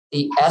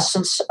the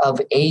essence of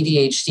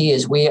ADHD,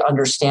 as we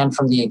understand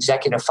from the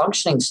executive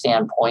functioning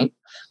standpoint,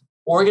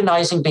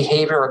 organizing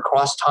behavior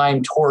across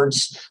time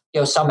towards,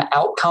 some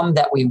outcome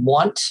that we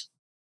want.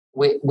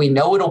 We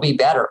know it'll be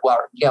better.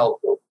 Well,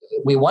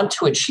 we want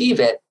to achieve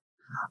it,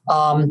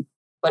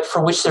 but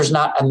for which there's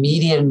not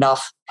immediate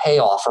enough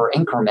payoff or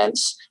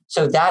increments.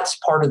 So that's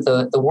part of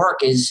the work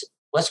is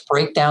let's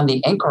break down the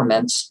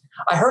increments.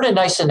 I heard a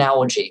nice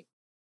analogy.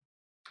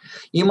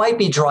 You might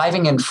be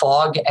driving in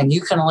fog and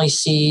you can only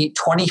see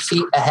 20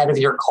 feet ahead of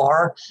your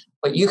car,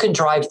 but you can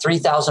drive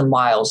 3,000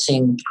 miles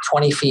seeing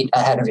 20 feet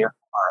ahead of your car.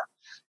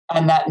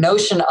 And that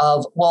notion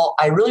of, well,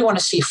 I really want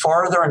to see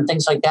farther and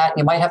things like that. And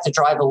you might have to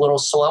drive a little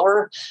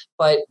slower,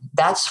 but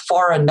that's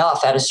far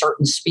enough at a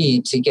certain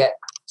speed to get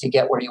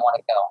where you want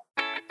to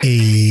go.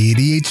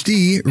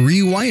 ADHD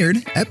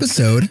Rewired,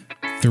 episode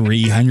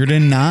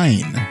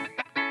 309.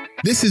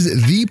 This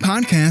is the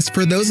podcast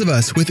for those of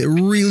us with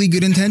really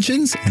good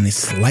intentions and a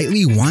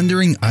slightly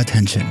wandering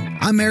attention.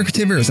 I'm Eric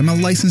Tivers. I'm a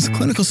licensed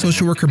clinical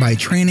social worker by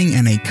training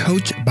and a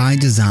coach by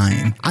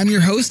design. I'm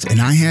your host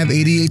and I have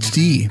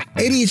ADHD.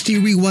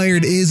 ADHD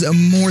Rewired is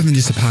more than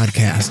just a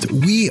podcast.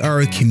 We are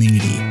a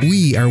community.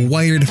 We are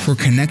wired for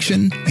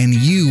connection and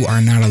you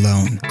are not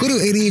alone. Go to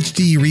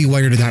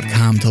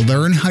ADHDrewired.com to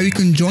learn how you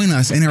can join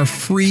us in our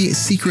free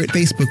secret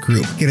Facebook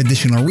group. Get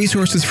additional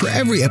resources for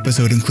every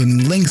episode,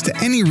 including links to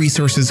any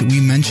resources we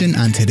mention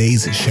on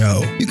today's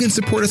show. You can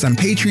support us on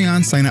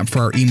Patreon, sign up for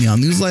our email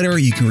newsletter.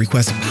 You can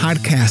request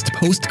podcast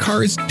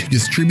postcards to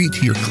distribute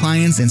to your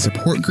clients and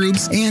support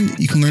groups. And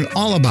you can learn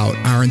all about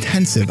our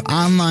intensive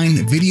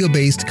online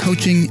video-based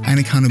coaching and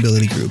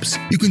accountability groups.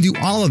 You can do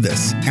all of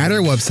this at our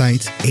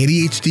website,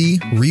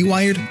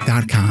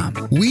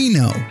 ADHDrewired.com. We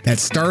know that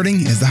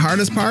starting is the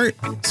hardest part,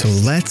 so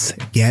let's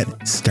get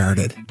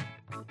started.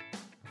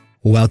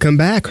 Welcome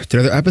back to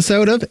another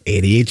episode of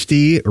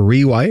ADHD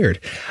Rewired.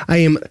 I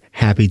am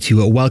happy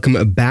to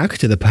welcome back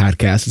to the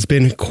podcast. It's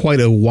been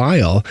quite a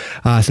while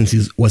since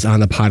he was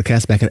on the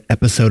podcast back in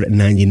episode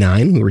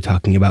 99. We were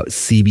talking about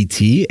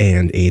CBT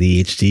and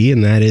ADHD,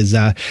 and that is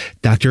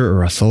Dr.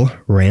 Russell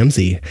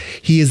Ramsay.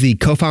 He is the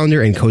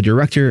co-founder and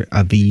co-director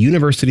of the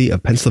University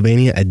of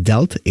Pennsylvania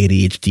Adult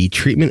ADHD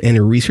Treatment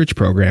and Research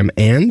Program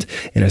and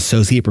an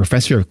associate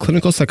professor of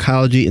clinical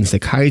psychology and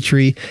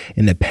psychiatry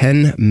in the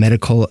Penn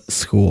Medical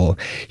School.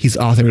 He's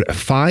authored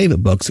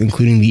 5 books,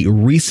 including the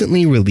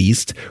recently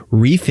released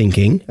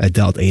Rethinking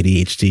Adult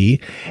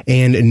ADHD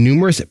and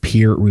numerous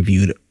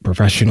peer-reviewed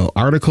professional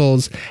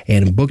articles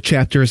and book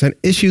chapters on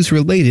issues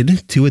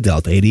related to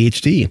adult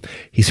ADHD.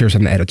 He serves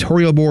on the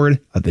editorial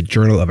board of the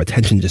Journal of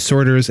Attention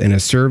Disorders and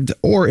has served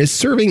or is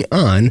serving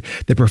on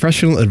the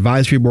professional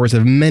advisory boards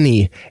of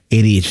many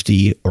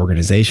ADHD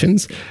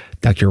organizations.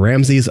 Dr.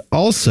 Ramsay is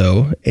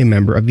also a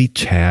member of the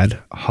CHAD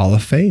Hall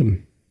of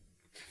Fame.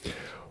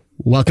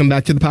 Welcome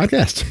back to the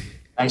podcast.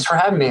 Thanks for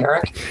having me,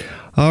 Eric.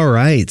 All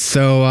right.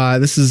 So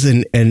this is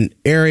an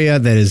area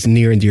that is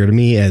near and dear to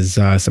me as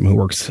someone who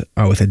works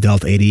with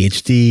adult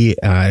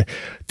ADHD,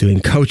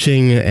 doing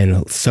coaching,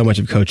 and so much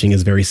of coaching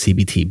is very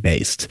CBT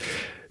based.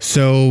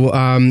 So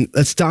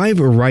let's dive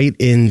right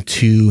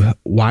into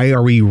why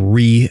are we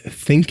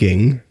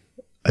rethinking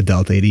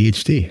adult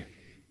ADHD?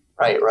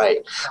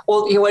 Right.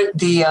 Well, you know what,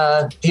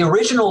 the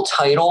original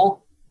title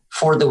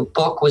for the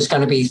book was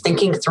going to be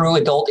Thinking Through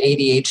Adult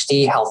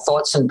ADHD, How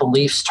Thoughts and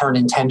Beliefs Turn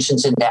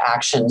Intentions into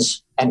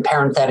Actions, and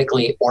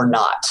parenthetically, or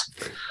not.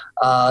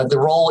 The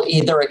role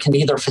it can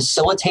either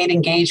facilitate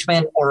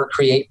engagement or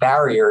create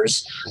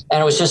barriers.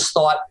 And it was just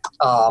thought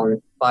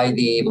by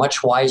the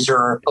much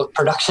wiser book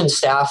production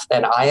staff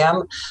than I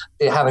am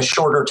to have a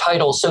shorter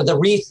title. So the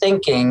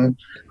rethinking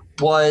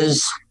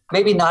was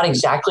maybe not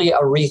exactly a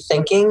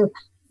rethinking,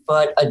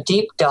 but a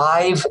deep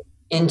dive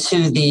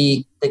into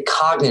the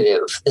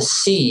cognitive, the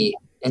C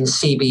in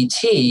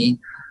CBT,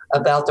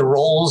 about the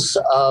roles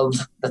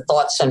of the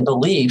thoughts and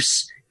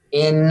beliefs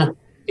in,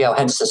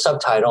 hence the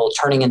subtitle,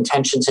 turning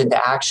intentions into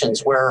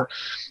actions, where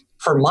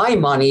for my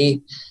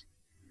money,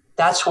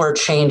 that's where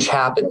change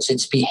happens.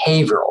 It's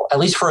behavioral, at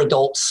least for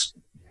adults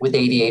with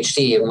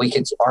ADHD, and we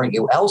could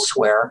argue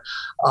elsewhere.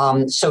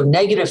 So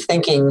negative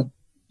thinking,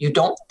 you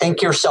don't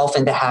think yourself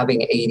into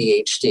having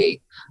ADHD.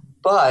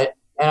 But,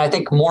 and I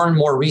think more and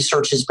more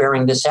research is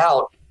bearing this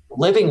out,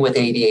 living with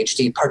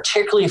ADHD,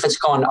 particularly if it's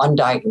gone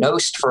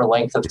undiagnosed for a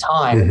length of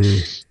time,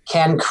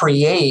 can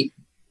create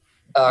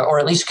or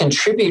at least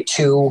contribute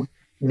to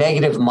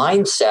negative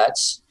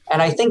mindsets.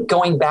 And I think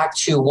going back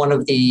to one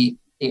of the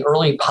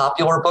early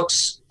popular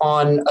books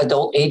on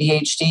adult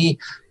ADHD,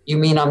 You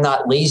Mean I'm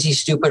Not Lazy,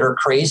 Stupid, or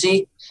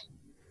Crazy?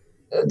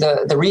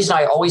 The reason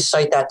I always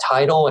cite that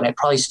title, and it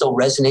probably still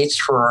resonates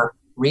for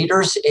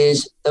readers,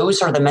 is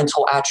those are the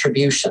mental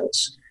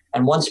attributions.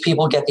 And once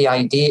people get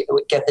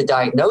the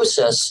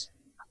diagnosis,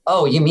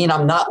 oh, you mean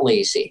I'm not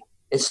lazy?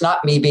 It's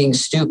not me being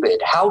stupid.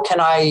 How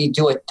can I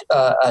do a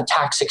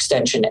tax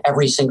extension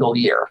every single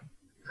year?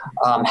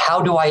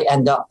 How do I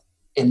end up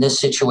in this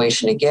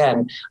situation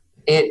again?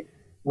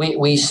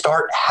 We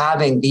start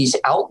having these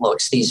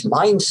outlooks, these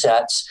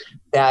mindsets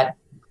that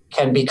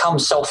can become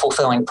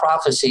self-fulfilling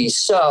prophecies.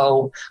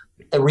 So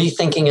the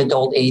Rethinking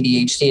Adult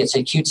ADHD, it's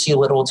a cutesy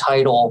little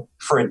title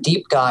for a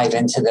deep dive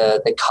into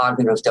the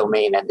cognitive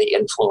domain and the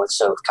influence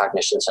of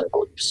cognitions and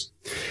beliefs.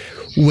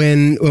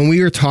 When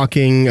we were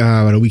talking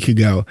about a week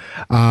ago,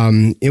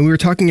 and we were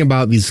talking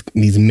about these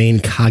main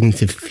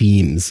cognitive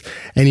themes,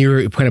 and you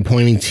were kind of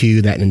pointing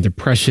to that in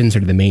depression,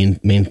 sort of the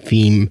main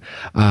theme,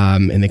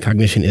 and the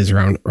cognition is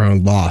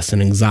around loss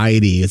and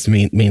anxiety. Its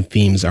main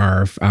themes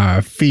are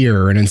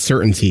fear and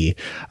uncertainty.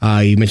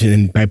 You mentioned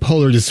in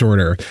bipolar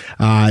disorder,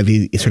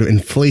 the sort of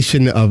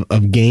inflation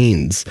of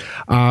gains.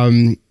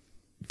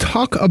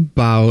 Talk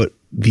about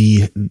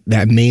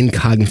that main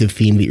cognitive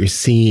theme that you're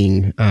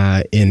seeing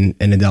in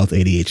adult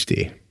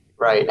ADHD.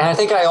 Right. And I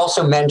think I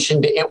also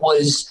mentioned it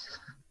was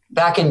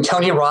back in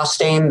Tony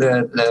Rothstein,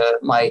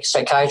 my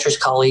psychiatrist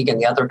colleague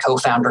and the other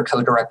co-founder,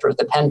 co-director of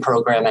the Penn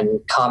program and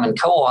common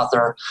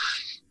co-author.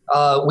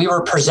 We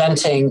were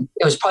presenting,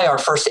 it was probably our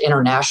first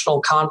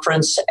international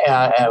conference,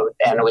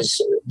 and it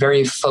was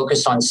very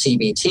focused on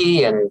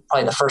CBT, and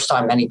probably the first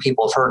time many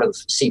people have heard of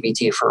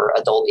CBT for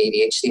adult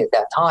ADHD at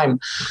that time.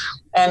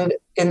 And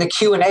in the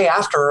Q&A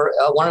after,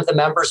 one of the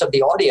members of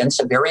the audience,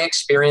 a very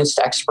experienced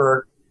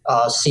expert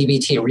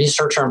CBT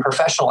researcher and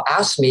professional,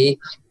 asked me,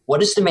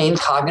 what is the main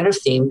cognitive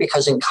theme?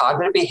 Because in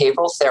cognitive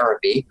behavioral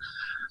therapy,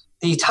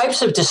 the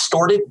types of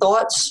distorted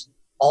thoughts,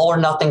 all or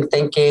nothing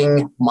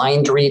thinking,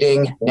 mind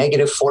reading,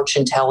 negative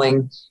fortune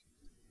telling,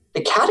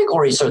 the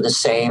categories are the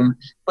same,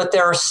 but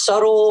there are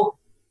subtle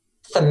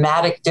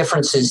thematic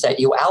differences that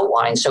you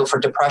outline. So for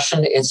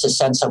depression, it's a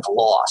sense of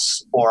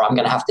loss, or I'm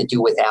going to have to do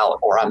without,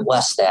 or I'm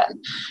less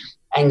than.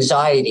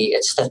 Anxiety,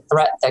 it's the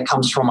threat that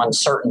comes from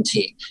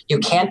uncertainty. You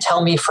can't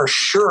tell me for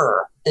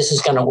sure this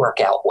is going to work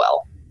out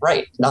well.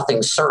 Right,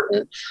 nothing's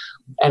certain.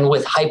 And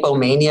with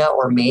hypomania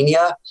or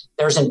mania,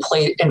 there's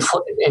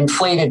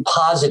inflated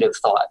positive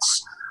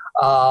thoughts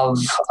of,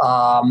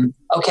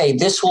 okay,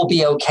 this will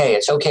be okay.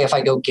 It's okay if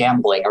I go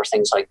gambling or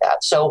things like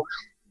that. So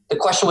the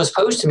question was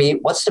posed to me,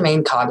 what's the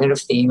main cognitive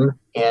theme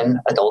in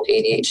adult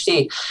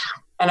ADHD?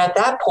 And at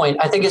that point,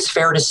 I think it's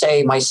fair to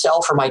say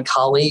myself or my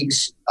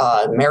colleagues,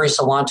 Mary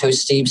Solanto,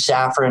 Steve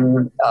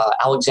Safran,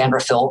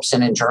 Alexandra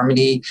Philipson in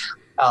Germany,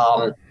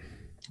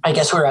 I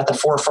guess we were at the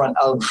forefront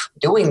of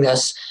doing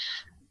this.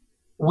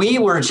 We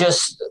were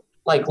just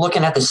like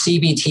looking at the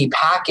CBT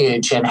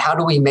package and how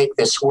do we make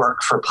this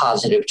work for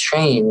positive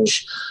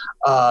change?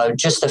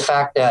 Just the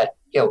fact that,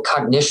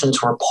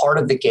 cognitions were part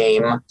of the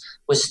game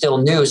was still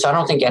new. So I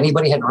don't think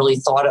anybody had really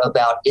thought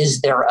about,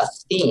 is there a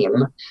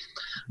theme?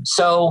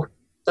 So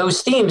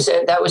those themes,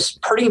 that was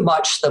pretty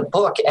much the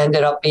book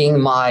ended up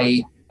being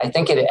I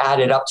think it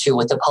added up to,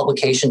 with the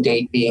publication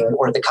date being,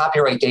 or the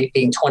copyright date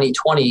being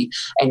 2020,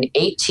 an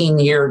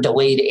 18-year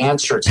delayed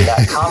answer to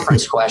that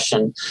conference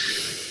question.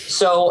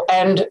 So,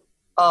 and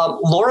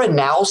Laura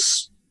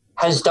Naus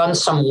has done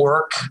some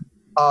work,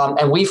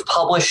 and we've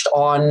published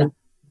on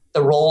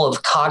the role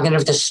of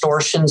cognitive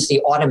distortions,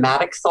 the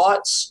automatic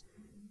thoughts,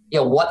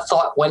 what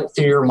thought went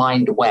through your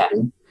mind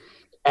when.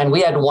 And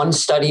we had one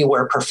study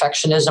where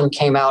perfectionism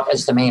came out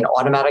as the main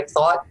automatic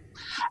thought.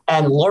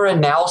 And Laura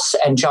Naus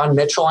and John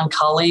Mitchell and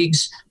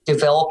colleagues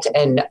developed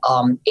an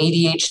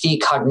ADHD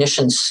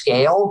cognition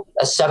scale,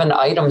 a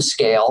 7-item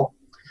scale,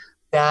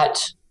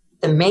 that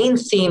the main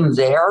theme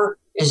there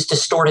is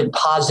distorted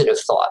positive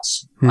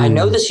thoughts. I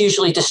know this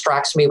usually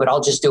distracts me, but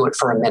I'll just do it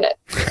for a minute.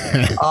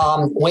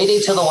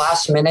 Waiting till the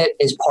last minute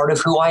is part of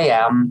who I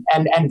am,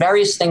 and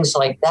various things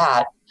like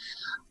that,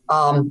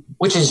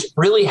 which is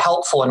really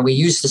helpful. And we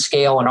use the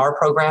scale in our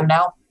program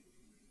now.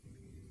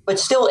 But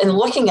still, in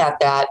looking at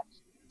that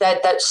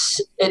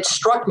it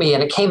struck me,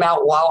 and it came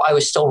out while I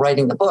was still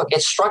writing the book.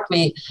 It struck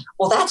me,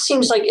 well, that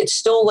seems like it's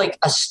still like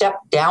a step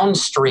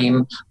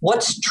downstream.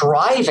 What's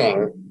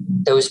driving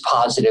those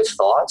positive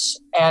thoughts?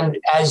 And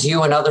as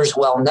you and others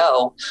well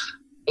know,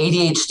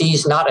 ADHD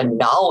is not a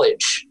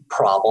knowledge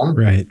problem.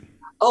 Right.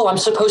 Oh, I'm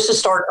supposed to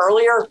start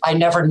earlier? I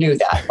never knew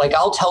that. Like,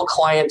 I'll tell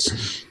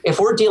clients,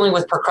 if we're dealing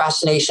with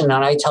procrastination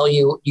and I tell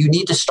you, you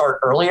need to start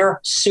earlier,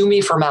 sue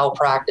me for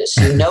malpractice.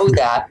 You know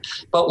that.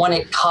 But when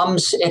it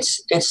comes,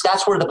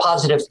 that's where the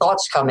positive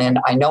thoughts come in.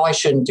 I know I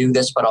shouldn't do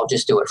this, but I'll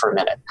just do it for a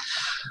minute.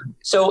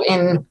 So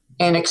in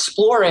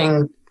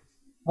exploring,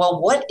 well,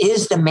 what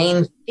is the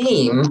main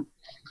theme?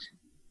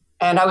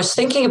 And I was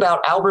thinking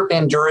about Albert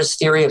Bandura's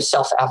theory of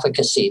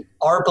self-efficacy,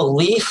 our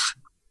belief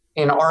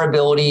in our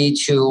ability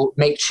to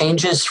make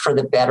changes for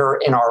the better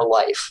in our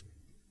life.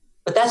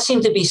 But that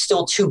seemed to be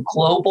still too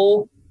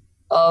global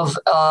of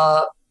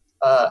a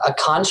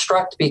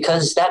construct,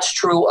 because that's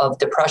true of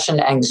depression,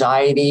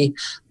 anxiety,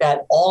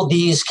 that all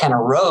these can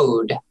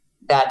erode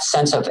that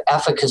sense of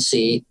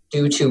efficacy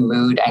due to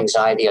mood,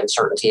 anxiety,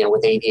 uncertainty, and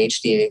with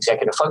ADHD, the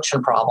executive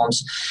function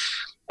problems.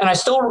 And I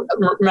still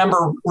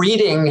remember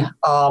reading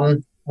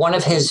one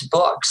of his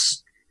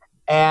books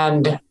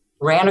and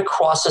ran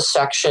across a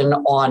section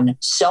on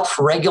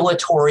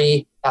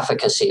self-regulatory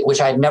efficacy, which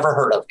I had never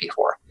heard of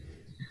before.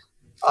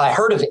 I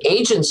heard of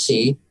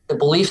agency, the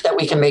belief that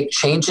we can make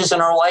changes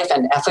in our life,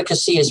 and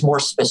efficacy is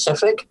more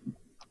specific.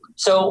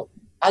 So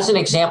as an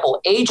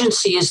example,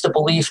 agency is the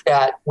belief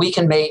that we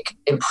can make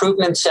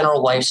improvements in our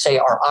life, say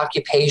our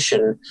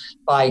occupation,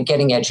 by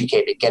getting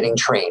educated, getting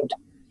trained.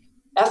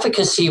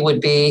 Efficacy would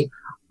be,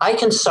 I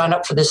can sign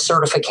up for this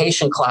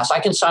certification class. I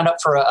can sign up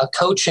for a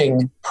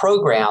coaching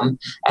program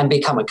and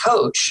become a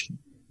coach.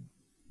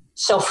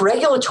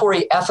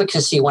 Self-regulatory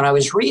efficacy, when I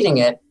was reading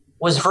it,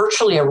 was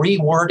virtually a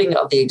rewording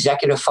of the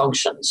executive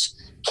functions.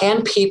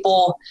 Can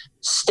people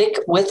stick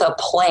with a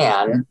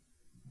plan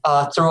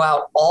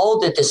throughout all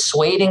the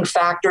dissuading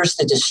factors,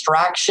 the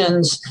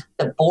distractions,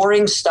 the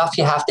boring stuff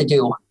you have to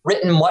do,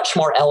 written much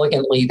more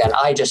elegantly than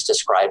I just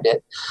described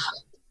it.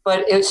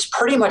 But it's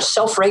pretty much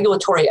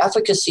self-regulatory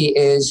efficacy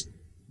is,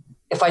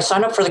 if I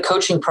sign up for the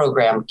coaching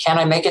program, can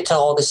I make it to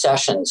all the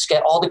sessions,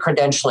 get all the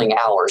credentialing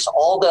hours,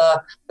 all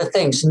the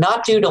things,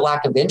 not due to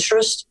lack of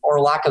interest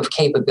or lack of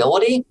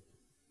capability.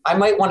 I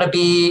might want to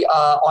be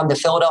on the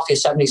Philadelphia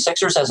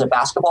 76ers as a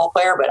basketball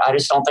player, but I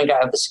just don't think I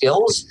have the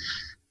skills.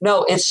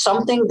 No, it's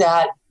something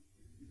that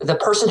the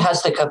person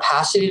has the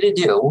capacity to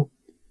do.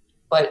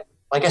 But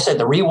like I said,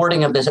 the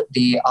rewording of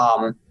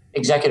the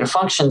executive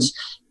functions,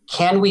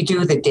 can we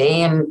do the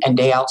day in and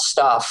day out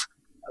stuff,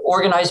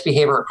 organized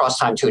behavior across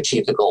time to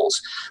achieve the goals?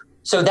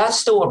 So that's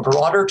still a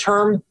broader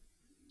term,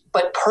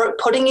 but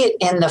putting it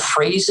in the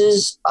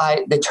phrases,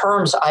 the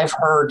terms I've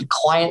heard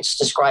clients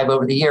describe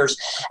over the years.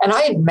 And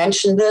I had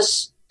mentioned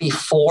this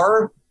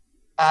before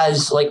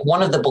as like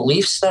one of the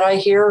beliefs that I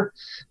hear.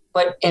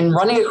 But in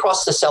running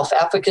across the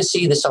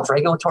self-efficacy, the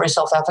self-regulatory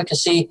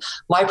self-efficacy,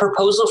 my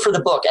proposal for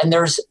the book, and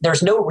there's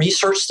no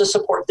research to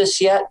support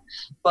this yet,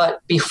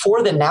 but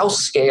before the Now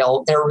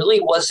scale, there really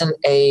wasn't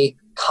a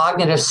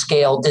cognitive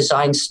scale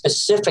designed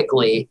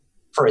specifically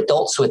for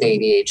adults with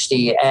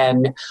ADHD.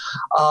 And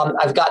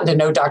I've gotten to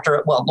know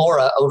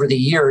Laura over the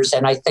years,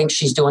 and I think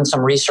she's doing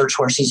some research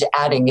where she's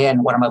adding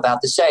in what I'm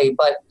about to say.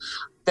 But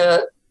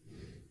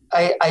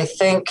I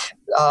think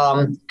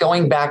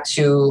going back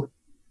to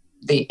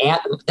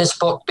this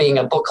book being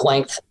a book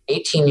length,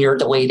 18-year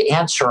delayed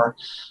answer,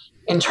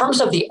 in terms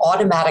of the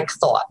automatic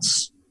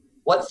thoughts,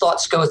 what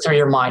thoughts go through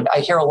your mind? I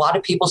hear a lot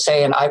of people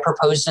say, and I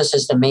propose this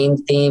as the main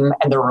theme,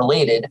 and they're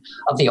related,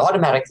 of the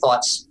automatic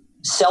thoughts,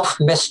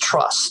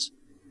 self-mistrust.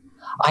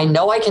 I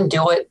know I can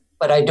do it,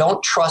 but I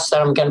don't trust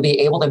that I'm going to be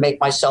able to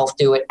make myself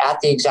do it at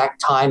the exact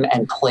time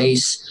and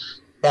place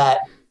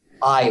that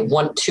I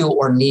want to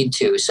or need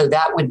to. So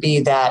that would be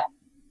that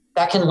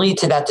can lead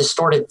to that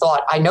distorted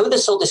thought. I know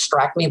this will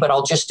distract me, but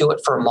I'll just do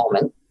it for a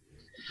moment.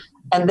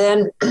 And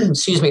then,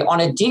 on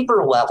a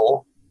deeper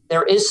level,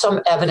 there is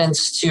some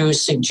evidence to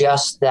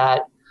suggest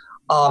that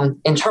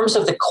in terms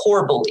of the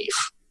core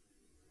belief,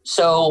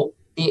 so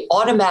the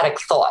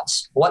automatic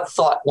thoughts, what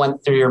thought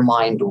went through your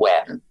mind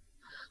when,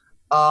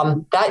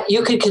 that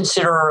you could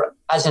consider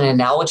as an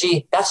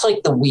analogy, that's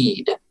like the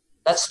weed.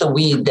 That's the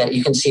weed that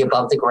you can see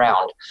above the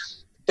ground.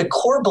 The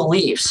core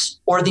beliefs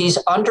or these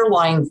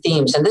underlying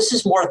themes, and this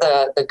is more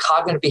the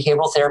cognitive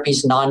behavioral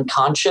therapy's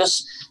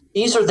non-conscious,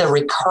 these are the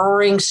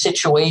recurring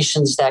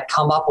situations that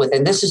come up with,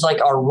 and this is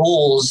like our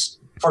rules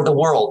for the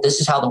world.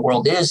 This is how the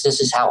world is. This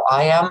is how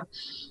I am.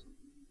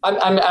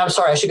 I'm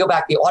sorry, I should go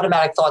back. The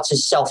automatic thoughts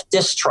is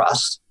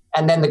self-distrust.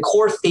 And then the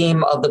core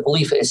theme of the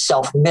belief is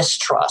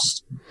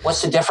self-mistrust.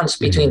 What's the difference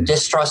between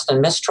distrust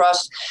and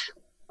mistrust?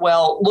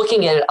 Well,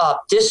 looking it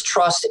up,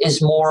 distrust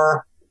is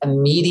more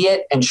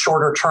immediate and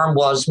shorter term,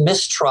 was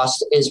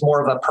mistrust is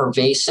more of a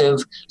pervasive.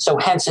 So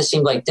hence it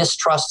seemed like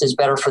distrust is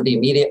better for the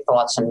immediate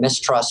thoughts and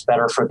mistrust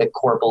better for the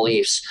core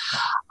beliefs.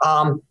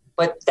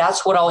 But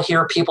that's what I'll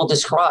hear people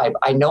describe.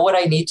 I know what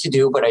I need to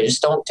do, but I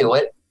just don't do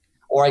it.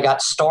 Or I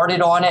got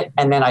started on it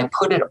and then I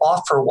put it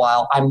off for a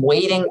while. I'm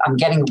waiting. I'm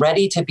getting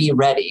ready to be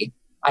ready.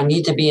 I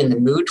need to be in the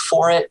mood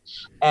for it.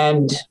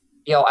 And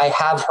I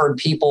have heard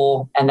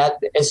people, and that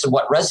is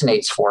what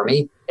resonates for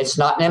me. It's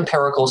not an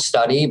empirical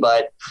study,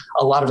 but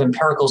a lot of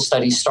empirical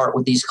studies start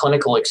with these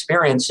clinical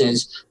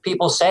experiences.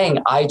 People saying,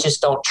 I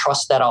just don't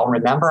trust that I'll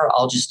remember.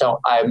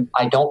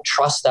 I don't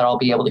trust that I'll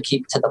be able to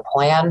keep to the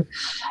plan.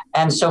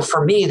 And so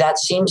for me, that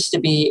seems to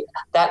be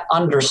that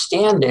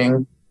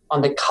understanding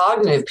on the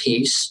cognitive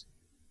piece.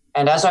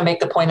 And as I make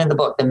the point in the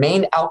book, the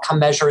main outcome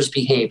measure is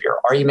behavior.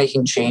 Are you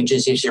making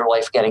changes? Is your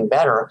life getting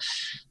better?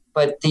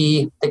 But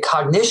the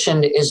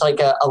cognition is like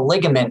a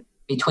ligament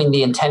between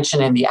the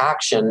intention and the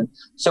action.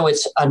 So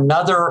it's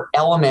another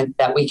element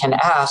that we can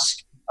ask,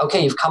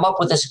 okay, you've come up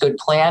with this good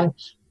plan.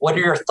 What are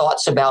your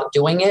thoughts about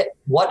doing it?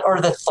 What are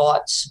the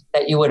thoughts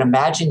that you would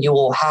imagine you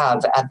will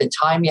have at the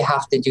time you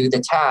have to do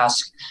the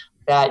task,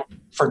 that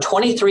for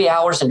 23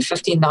 hours and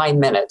 59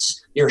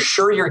 minutes, you're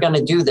sure you're going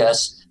to do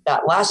this?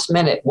 That last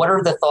minute, what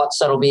are the thoughts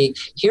that'll be,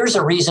 here's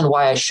a reason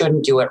why I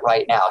shouldn't do it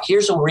right now.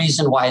 Here's a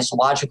reason why it's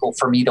logical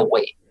for me to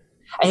wait.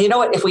 And you know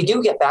what? If we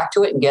do get back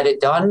to it and get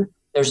it done,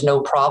 there's no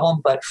problem.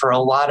 But for a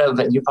lot of,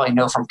 and you probably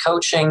know from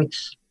coaching,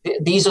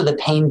 these are the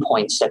pain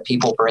points that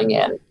people bring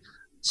in.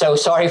 So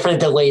sorry for the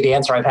delayed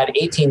answer. I've had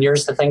 18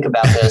 years to think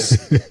about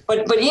this.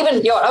 but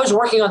even, I was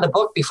working on the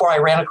book before I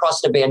ran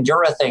across the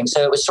Bandura thing.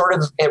 So it was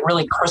it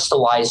really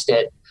crystallized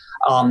it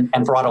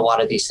and brought a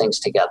lot of these things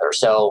together.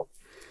 So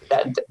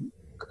that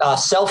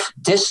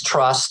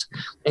self-distrust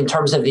in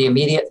terms of the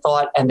immediate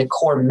thought and the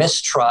core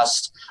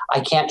mistrust. I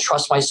can't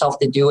trust myself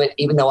to do it,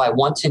 even though I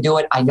want to do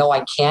it. I know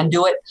I can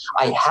do it.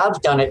 I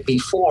have done it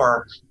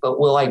before, but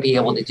will I be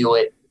able to do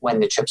it when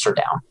the chips are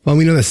down? Well,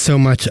 we know that so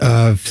much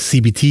of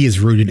CBT is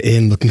rooted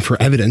in looking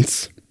for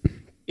evidence.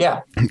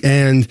 Yeah.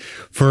 And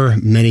for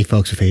many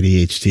folks with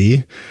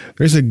ADHD,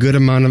 there's a good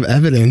amount of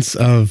evidence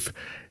of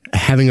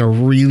having a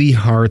really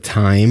hard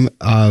time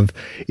of,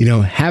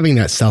 having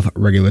that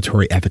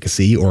self-regulatory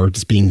efficacy or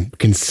just being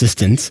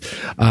consistent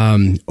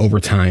over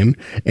time.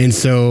 And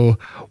so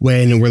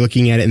when we're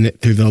looking at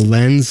it through the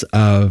lens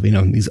of,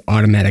 these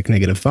automatic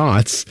negative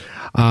thoughts,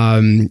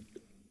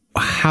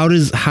 how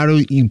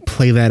do you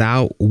play that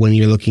out when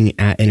you're looking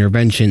at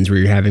interventions where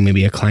you're having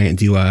maybe a client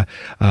do a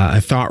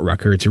thought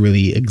record to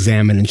really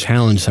examine and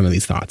challenge some of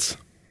these thoughts?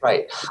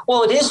 Right.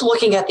 Well, it is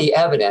looking at the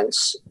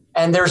evidence,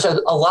 and there's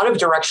a lot of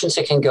directions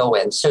it can go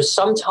in. So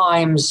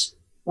sometimes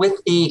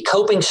with the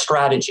coping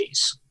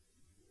strategies,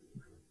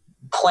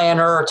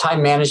 planner,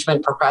 time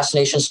management,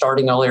 procrastination,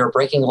 starting earlier,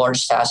 breaking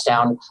large tasks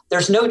down,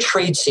 there's no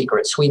trade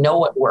secrets. We know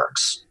what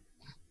works.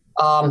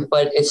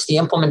 But it's the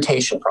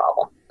implementation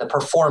problem, the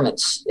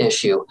performance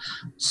issue.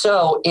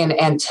 So in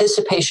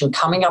anticipation,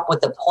 coming up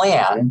with a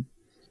plan,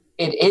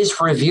 it is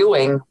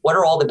reviewing what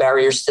are all the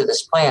barriers to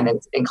this plan,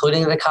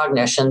 including the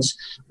cognitions.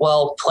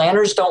 Well,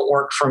 planners don't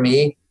work for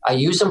me. I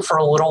use them for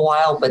a little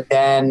while, but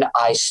then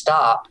I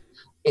stop.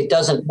 It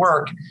doesn't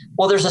work.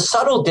 Well, there's a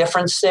subtle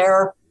difference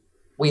there.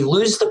 We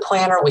lose the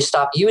planner, we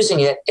stop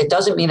using it. It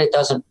doesn't mean it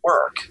doesn't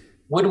work.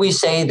 Would we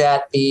say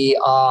that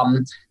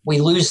we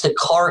lose the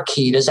car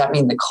key? Does that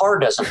mean the car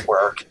doesn't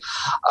work?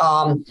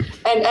 And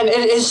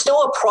it is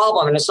still a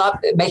problem, and it's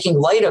not making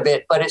light of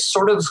it, but it's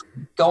sort of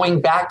going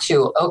back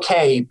to,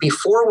 okay,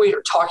 before we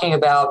were talking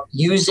about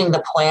using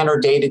the planner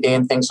day to day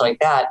and things like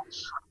that,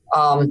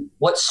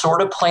 what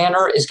sort of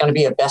planner is going to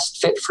be a best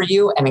fit for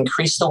you and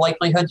increase the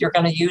likelihood you're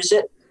going to use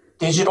it,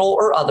 digital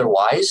or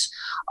otherwise?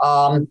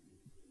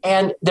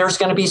 And there's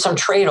going to be some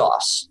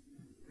trade-offs.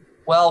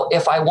 Well,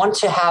 if I want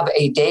to have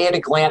a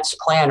day-at-a-glance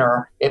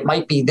planner, it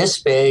might be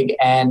this big,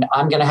 and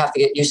I'm going to have to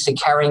get used to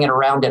carrying it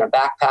around in a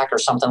backpack or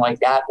something like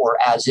that, or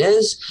as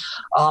is.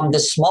 The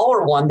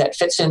smaller one that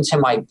fits into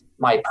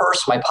my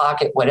purse, my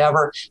pocket,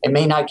 whatever, it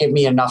may not give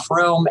me enough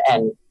room,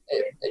 and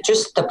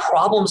just the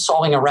problem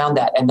solving around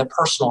that and the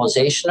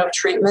personalization of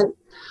treatment.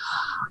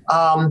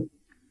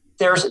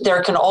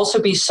 There can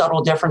also be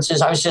subtle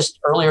differences. I was just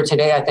earlier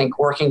today, I think,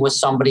 working with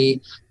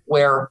somebody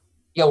where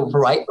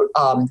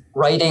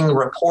writing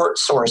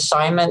reports or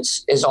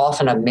assignments is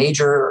often a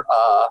major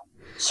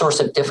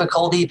source of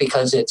difficulty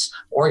because it's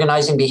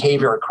organizing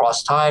behavior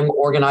across time,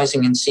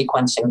 organizing and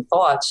sequencing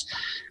thoughts,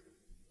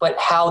 but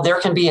how there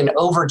can be an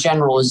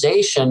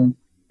overgeneralization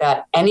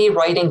that any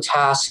writing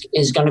task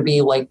is going to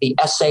be like the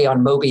essay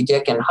on Moby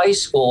Dick in high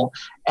school.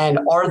 And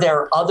are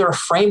there other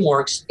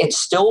frameworks? It's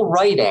still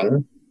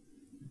writing,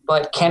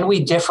 but can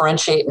we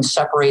differentiate and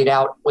separate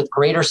out with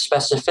greater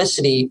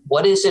specificity?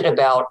 What is it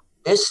about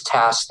this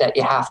task that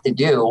you have to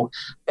do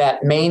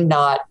that may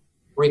not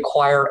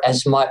require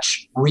as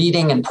much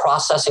reading and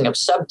processing of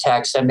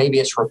subtext, and maybe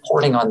it's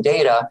reporting on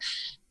data.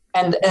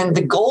 And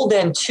the goal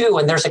then too,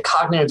 and there's a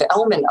cognitive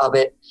element of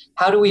it,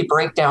 how do we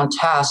break down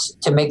tasks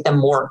to make them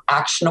more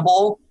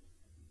actionable,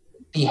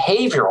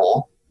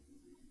 behavioral?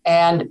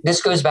 And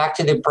this goes back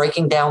to the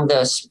breaking down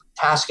this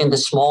task into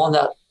small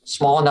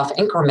enough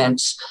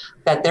increments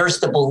that there's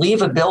the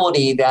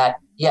believability that,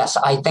 yes,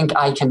 I think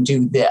I can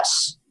do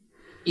this.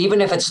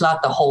 Even if it's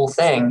not the whole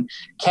thing,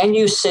 can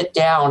you sit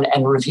down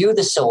and review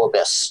the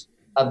syllabus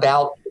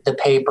about the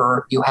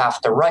paper you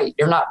have to write?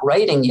 You're not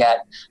writing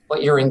yet,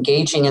 but you're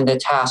engaging in the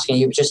task, and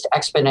you've just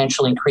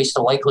exponentially increased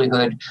the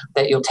likelihood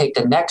that you'll take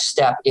the next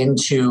step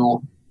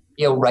into,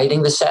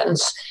 writing the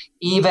sentence.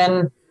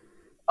 Even,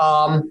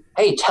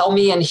 hey, tell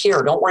me in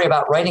here, don't worry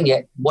about writing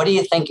it. What do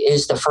you think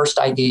is the first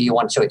idea you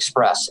want to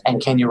express?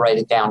 And can you write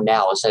it down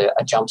now as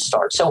a jump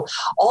start? So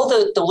all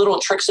the little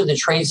tricks of the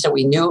trades that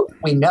we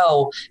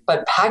know,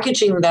 but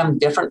packaging them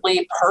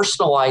differently,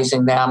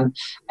 personalizing them,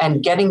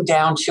 and getting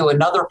down to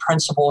another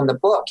principle in the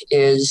book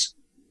is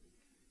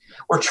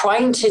we're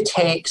trying to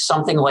take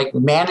something like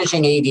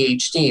managing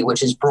ADHD,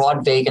 which is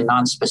broad, vague, and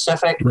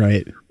nonspecific.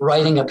 Right.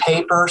 Writing a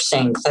paper,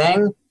 same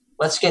thing.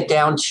 Let's get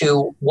down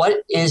to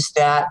what is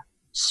that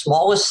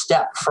smallest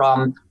step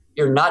from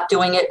you're not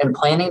doing it and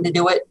planning to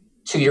do it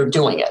to you're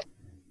doing it.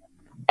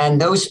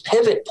 And those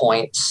pivot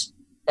points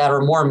that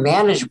are more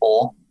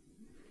manageable,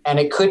 and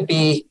it could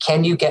be,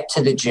 can you get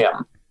to the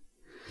gym?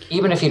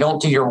 Even if you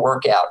don't do your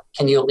workout,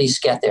 can you at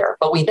least get there?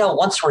 But we know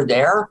once we're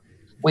there,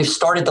 we've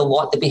started the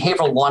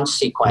behavioral launch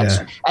sequence.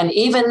 Yeah.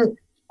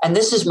 And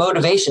this is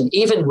motivation,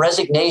 even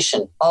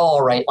resignation. Oh,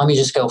 all right, let me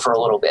just go for a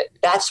little bit.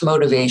 That's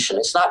motivation.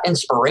 It's not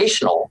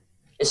inspirational.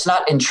 It's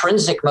not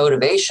intrinsic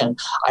motivation.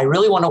 I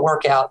really want to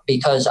work out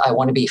because I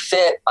want to be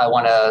fit. I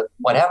want to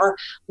whatever.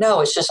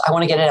 No, it's just I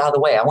want to get it out of the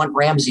way. I want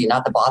Ramsay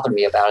not to bother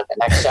me about it the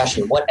next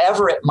session,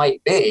 whatever it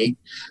might be.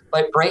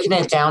 But breaking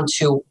it down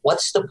to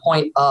what's the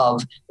point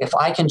of if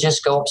I can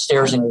just go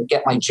upstairs and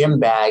get my gym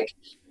bag,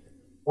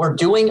 we're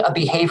doing a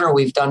behavior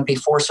we've done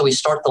before, so we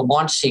start the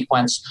launch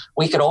sequence,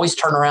 we could always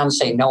turn around and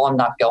say, no, I'm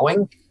not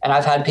going. And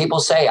I've had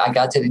people say, I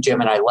got to the gym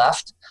and I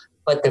left.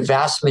 But the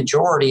vast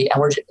majority,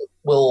 and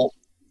we'll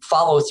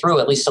follow through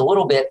at least a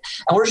little bit.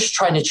 And we're just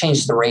trying to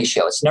change the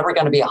ratio. It's never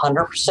going to be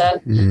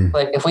 100%.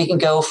 But if we can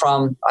go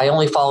from, I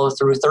only follow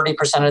through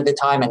 30% of the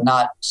time and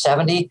not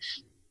 70,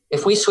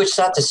 if we switch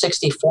that to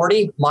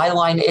 60-40, my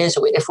line is,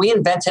 if we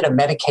invented a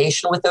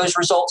medication with those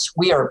results,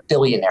 we are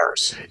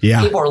billionaires. Yeah.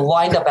 People are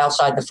lined up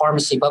outside the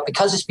pharmacy, but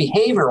because it's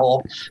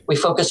behavioral, we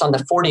focus on the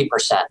 40%.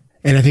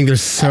 And I think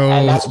there's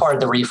and that's part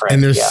of the reframe.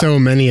 And there's so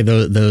many of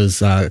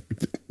those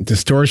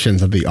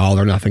distortions of the all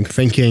or nothing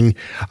thinking.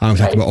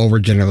 Talk about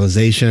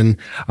overgeneralization.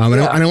 And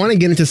I want to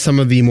get into some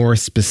of the more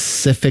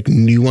specific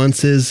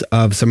nuances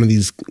of some of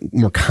these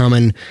more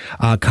common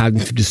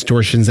cognitive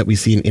distortions that we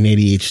see in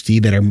ADHD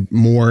that are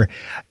more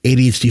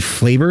ADHD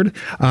flavored.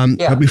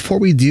 But before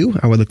we do,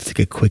 I would like to take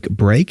a quick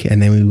break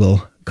and then we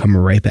will come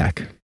right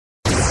back.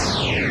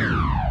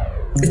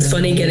 It's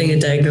funny getting a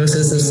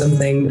diagnosis of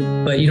something,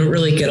 but you don't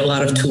really get a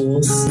lot of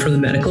tools from the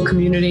medical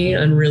community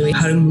on really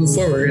how to move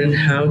forward and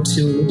how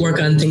to work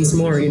on things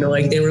more. You know,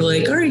 like they were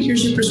like, all right,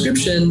 here's your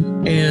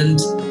prescription. And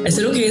I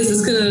said, okay, is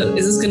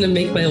this gonna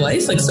make my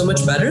life like so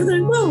much better? They're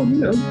like, well, you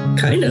know,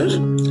 kind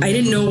of. I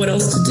didn't know what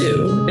else to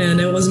do and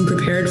I wasn't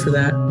prepared for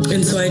that.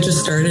 And so I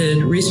just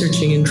started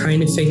researching and trying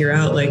to figure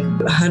out like,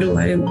 how do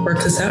I work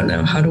this out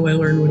now? How do I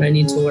learn what I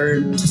need to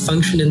learn to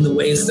function in the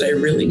ways that I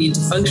really need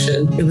to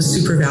function? It was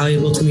super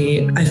valuable to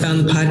me. I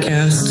found the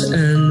podcast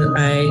and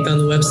I found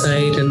the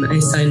website and I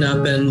signed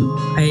up and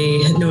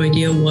I had no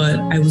idea what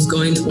I was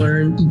going to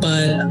learn,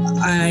 but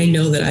I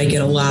know that I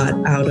get a lot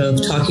out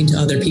of talking to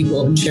other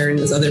people and sharing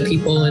with other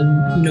people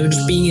and, you know,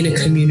 just being in a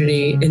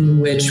community in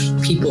which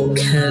people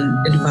can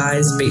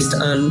advise based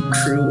on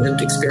true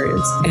lived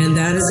experience. And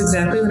that is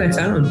exactly what I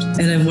found.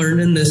 And I've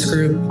learned in this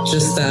group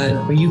just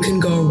that you can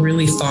go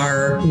really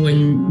far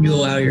when you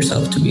allow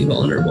yourself to be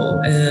vulnerable.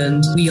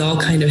 And we all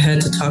kind of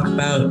had to talk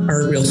about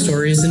our real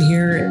stories in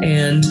here.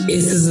 And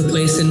this is a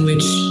place in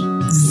which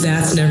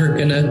that's never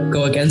going to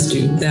go against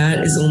you. That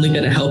is only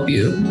going to help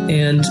you.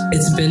 And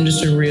it's been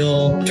just a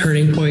real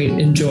turning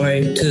point and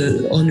joy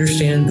to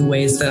understand the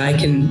ways that I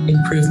can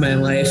improve my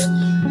life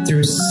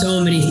through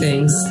so many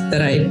things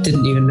that I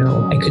didn't even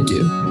know I could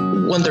do.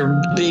 One of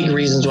the big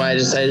reasons why I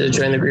decided to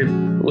join the group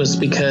was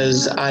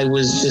because I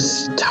was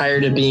just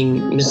tired of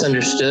being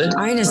misunderstood.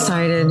 I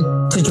decided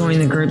to join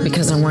the group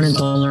because I wanted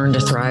to learn to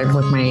thrive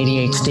with my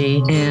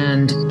ADHD.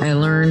 And I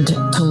learned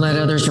to let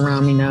others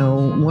around me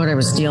know what I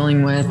was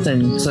dealing with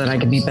and so that I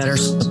could be better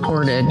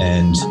supported.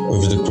 And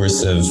over the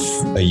course of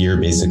a year,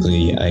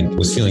 basically, I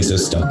was feeling so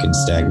stuck and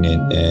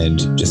stagnant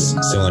and just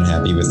so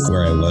unhappy with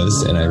where I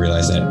was. And I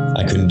realized that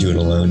I couldn't do it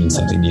alone and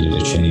something needed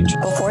to change.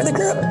 Before the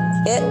group,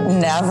 it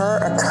never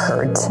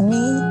occurred to me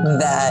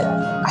that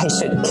I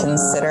should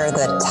consider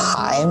the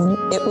time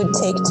it would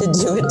take to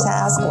do a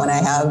task when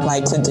I have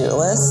my to-do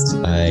list.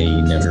 I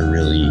never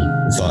really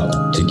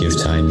thought to give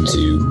time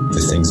to the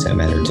things that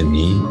matter to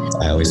me.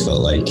 I always felt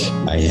like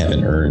I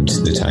haven't earned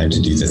the time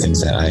to do the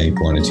things that I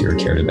wanted to or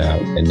cared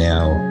about. And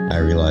now I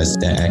realize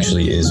that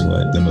actually is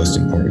what the most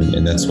important,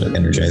 and that's what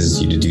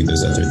energizes you to do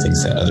those other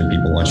things that other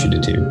people want you to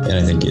do. And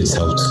I think it's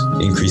helped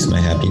increase my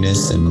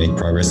happiness and make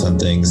progress on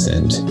things,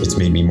 and it's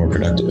made me more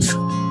productive.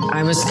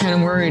 I was kind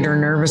of worried or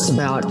nervous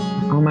about,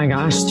 oh my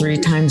gosh, 3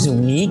 times a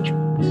week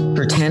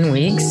for 10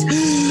 weeks.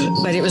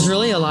 But it was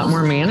really a lot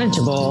more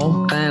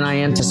manageable than I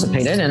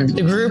anticipated. And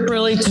the group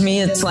really, to me,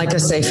 it's like a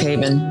safe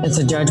haven. It's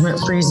a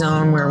judgment-free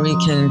zone where we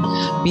can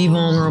be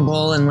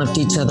vulnerable and lift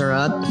each other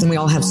up. And we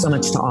all have so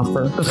much to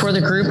offer. Before the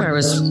group, I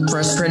was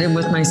frustrated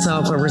with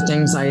myself over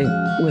things I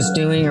was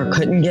doing or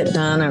couldn't get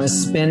done. I was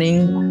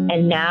spinning.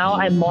 And now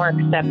I'm more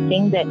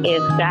accepting that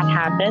if that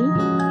happens,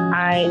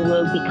 I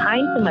will be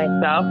kind to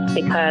myself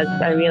because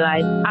I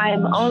realize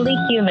I'm only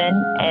human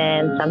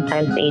and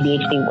sometimes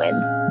ADHD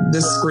wins.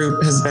 This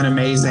group has been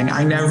amazing.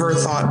 I never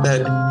thought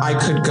that I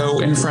could go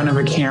in front of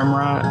a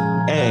camera,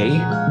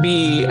 A,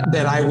 B,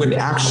 that I would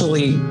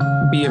actually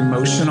be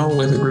emotional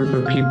with a group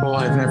of people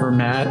I've never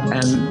met.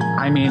 And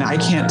I mean, I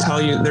can't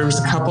tell you, there was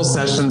a couple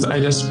sessions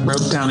I just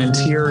broke down in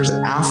tears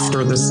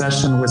after the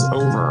session was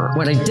over.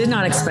 What I did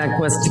not expect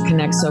was to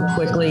connect so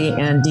quickly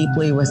and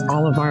deeply with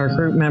all of our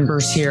group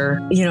members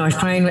here. You know, I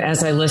find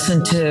as I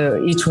listen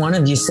to each one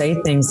of you say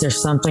things,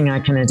 there's something I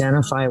can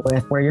identify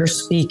with where you're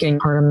speaking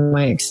part of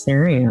my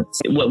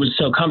experience. What was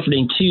so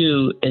comforting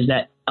too is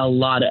that a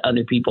lot of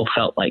other people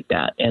felt like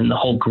that, and the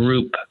whole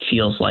group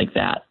feels like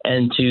that.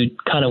 And to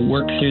kind of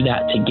work through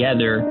that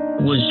together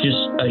was just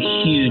a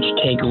huge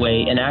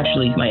takeaway. And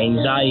actually my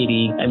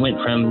anxiety, I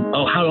went from,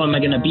 oh, how am I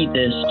going to beat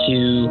this,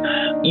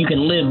 to you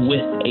can live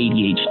with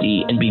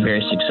ADHD and be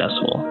very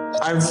successful.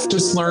 I've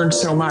just learned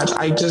so much.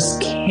 I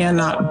just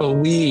cannot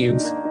believe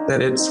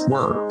that it's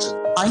worked.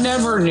 I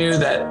never knew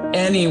that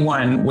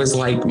anyone was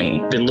like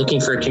me. Been looking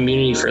for a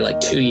community for like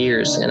 2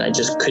 years, and I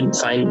just couldn't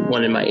find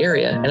one in my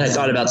area. And I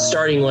thought about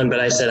starting one, but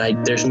I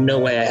said, there's no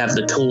way I have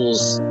the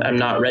tools. I'm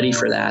not ready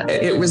for that.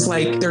 It was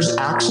like, there's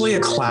actually a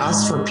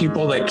class for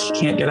people that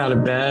can't get out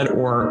of bed,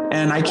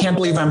 and I can't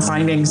believe I'm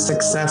finding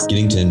success.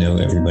 Getting to know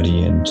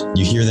everybody, and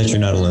you hear that you're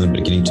not alone,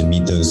 but getting to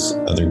meet those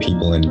other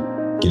people and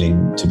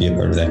getting to be a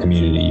part of that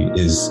community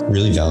is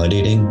really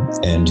validating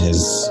and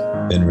has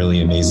been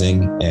really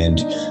amazing. And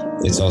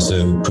it's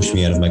also pushed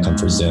me out of my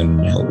comfort zone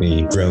and helped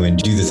me grow and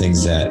do the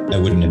things that I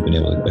wouldn't have been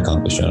able to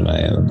accomplish on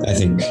my own. I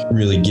think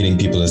really getting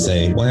people to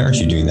say, why aren't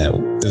you doing that?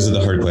 Those are the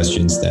hard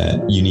questions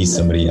that you need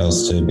somebody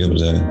else to be able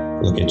to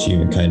look at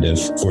you and kind of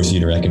force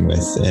you to reckon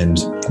with. And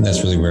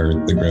that's really where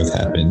the growth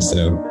happened.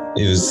 So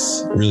it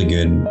was really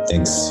good.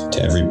 Thanks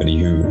to everybody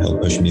who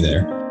helped push me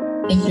there.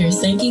 If you're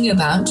thinking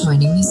about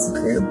joining this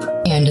group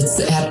and it's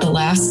at the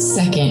last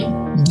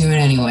second, do it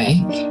anyway.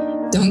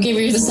 Don't give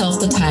yourself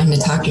the time to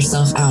talk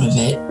yourself out of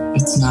it.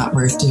 It's not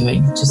worth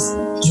doing. Just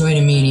join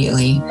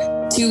immediately.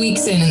 2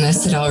 weeks in and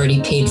this had already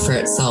paid for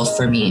itself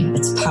for me.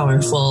 It's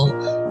powerful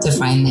to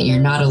find that you're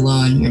not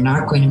alone. You're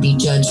not going to be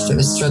judged for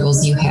the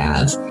struggles you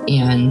have,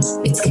 and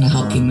it's going to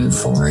help you move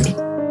forward.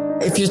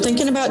 If you're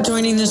thinking about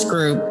joining this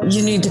group,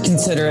 you need to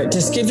consider it.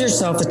 Just give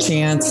yourself a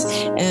chance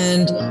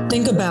and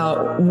think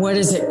about what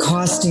is it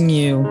costing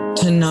you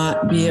to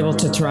not be able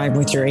to thrive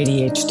with your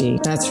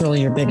ADHD. That's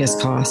really your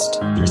biggest cost.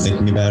 If you're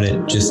thinking about it,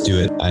 just do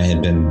it. I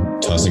had been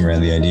tossing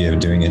around the idea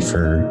of doing it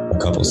for a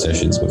couple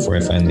sessions before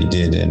I finally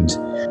did, and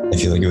I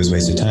feel like it was a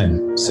waste of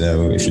time.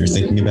 So if you're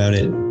thinking about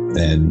it,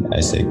 then I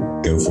say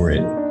go for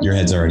it. Your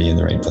head's already in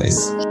the right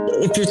place.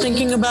 If you're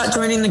thinking about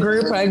joining the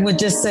group, I would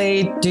just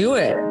say do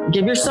it.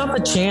 Give yourself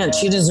a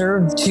chance. You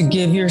deserve to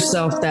give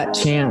yourself that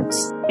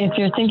chance. If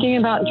you're thinking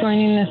about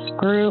joining this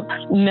group,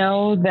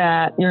 know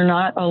that you're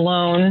not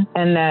alone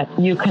and that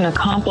you can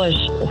accomplish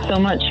so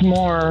much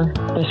more.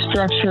 The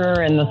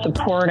structure and the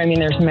support. I mean,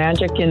 there's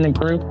magic in the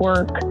group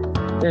work.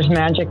 There's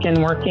magic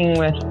in working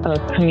with a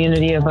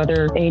community of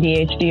other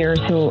ADHDers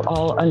who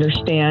all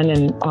understand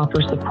and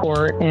offer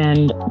support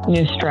and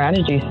new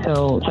strategies.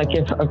 So it's like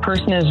if a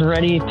person is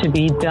ready to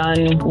be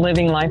done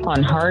living life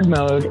on hard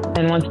mode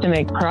and wants to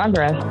make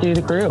progress, do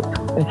the group.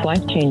 It's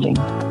life-changing.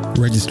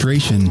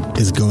 Registration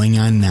is going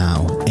on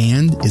now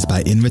and is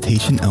by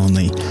invitation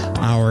only.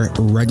 Our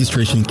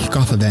registration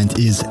kickoff event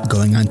is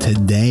going on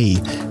today,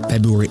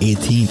 February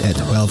 18th at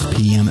 12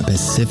 p.m.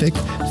 Pacific,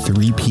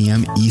 3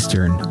 p.m.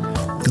 Eastern.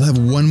 You'll have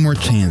one more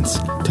chance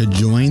to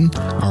join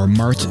our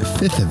March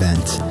 5th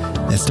event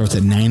that starts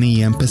at 9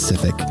 a.m.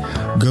 Pacific.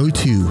 Go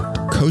to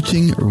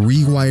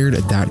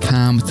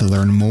coachingrewired.com to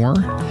learn more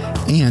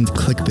and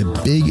click the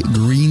big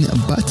green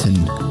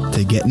button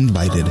to get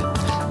invited.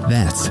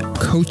 That's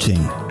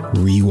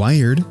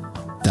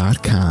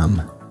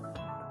coachingrewired.com.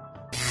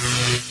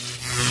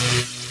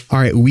 All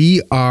right,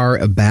 we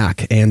are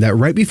back. And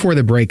right before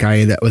the break,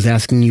 I was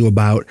asking you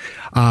about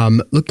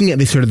looking at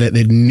the sort of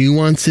the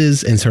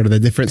nuances and sort of the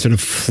different sort of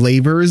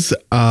flavors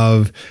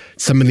of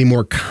some of the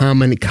more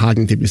common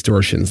cognitive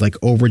distortions, like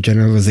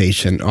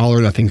overgeneralization, all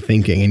or nothing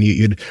thinking. And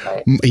you'd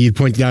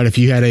pointed out if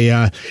you had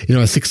a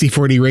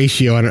 60-40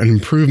 ratio on an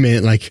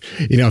improvement, like,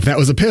 if that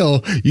was a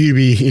pill, you'd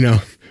be,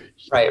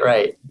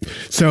 Right.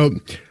 So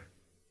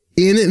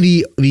in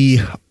the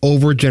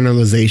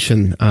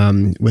overgeneralization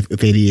with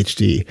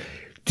ADHD,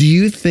 do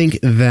you think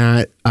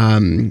that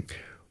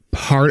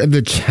part of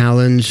the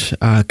challenge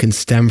can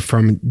stem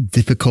from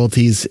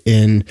difficulties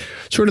in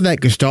sort of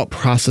that Gestalt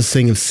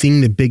processing of seeing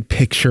the big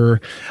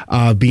picture,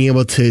 being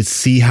able to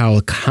see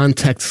how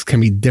contexts can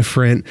be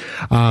different?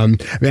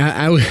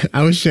 I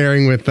was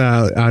sharing with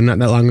not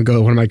that long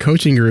ago one of my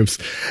coaching groups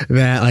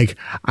that like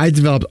I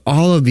developed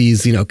all of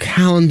these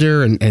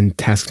calendar and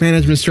task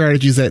management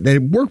strategies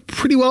that work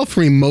pretty well for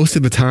me most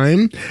of the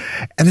time,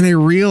 and then I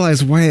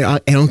realized why I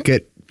don't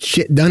get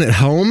shit done at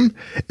home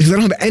because I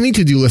don't have any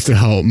to-do list at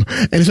home.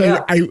 And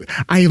so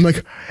I am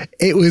like,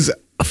 it was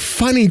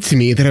funny to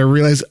me that I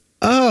realized,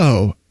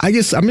 I'm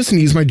just going to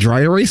use my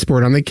dry erase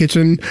board on the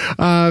kitchen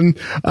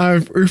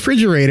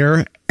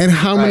refrigerator, and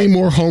how many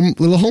more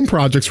little home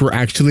projects were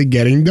actually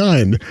getting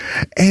done.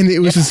 And it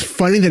was just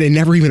funny that it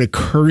never even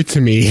occurred to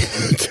me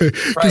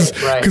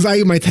because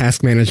my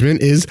task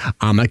management is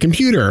on my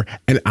computer,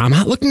 and I'm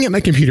not looking at my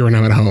computer when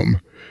I'm at home.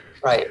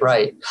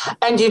 Right.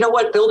 And you know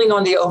what? Building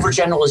on the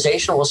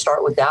overgeneralization, we'll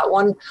start with that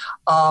one.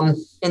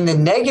 In the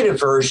negative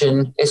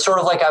version, it's sort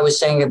of like I was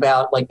saying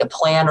about like the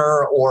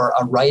planner or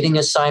a writing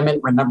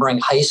assignment, remembering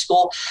high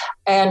school.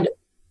 And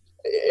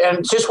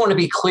just want to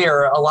be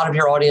clear, a lot of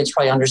your audience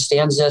probably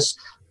understands this.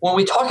 When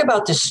we talk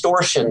about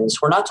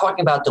distortions, we're not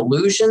talking about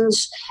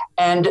delusions.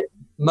 And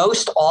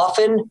most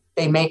often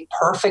they make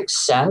perfect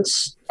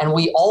sense. And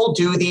we all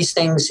do these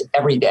things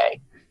every day.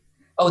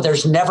 Oh,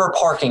 there's never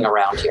parking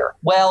around here.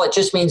 Well, it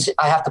just means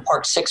I have to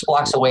park 6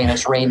 blocks away and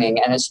it's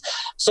raining. And it's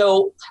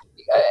so,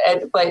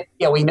 but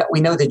yeah, we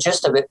know the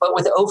gist of it. But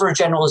with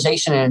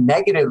overgeneralization in a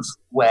negative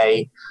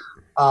way,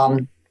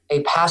 a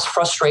past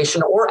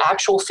frustration or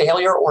actual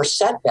failure or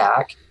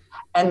setback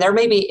And there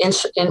may be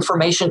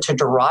information to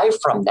derive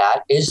from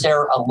that. Is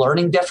there a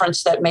learning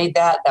difference that made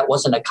that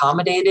wasn't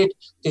accommodated?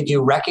 Did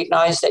you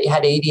recognize that you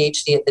had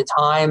ADHD at the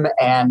time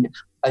and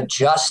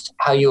adjust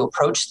how you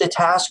approach the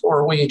task?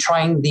 Or were you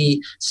trying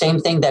the same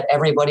thing that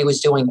everybody was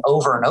doing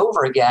over and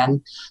over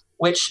again,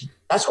 which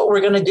that's what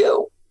we're going to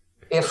do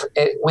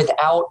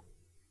without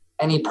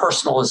any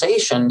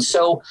personalization.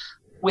 So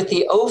with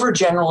the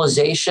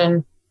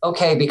overgeneralization,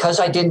 okay, because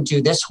I didn't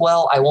do this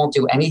well, I won't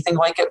do anything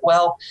like it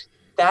well.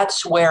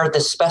 That's where the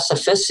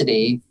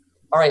specificity,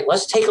 all right,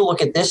 let's take a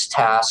look at this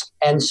task.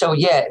 And so,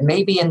 yeah, it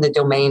may be in the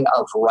domain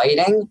of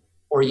writing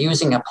or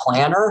using a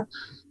planner,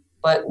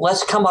 but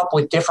let's come up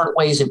with different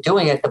ways of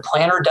doing it. The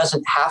planner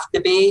doesn't have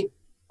to be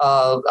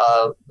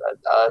a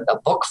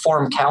book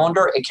form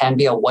calendar. It can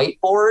be a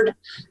whiteboard,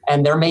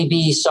 and there may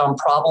be some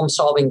problem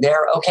solving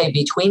there. Okay,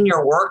 between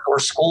your work or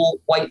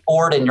school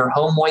whiteboard and your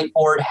home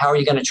whiteboard, how are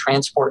you going to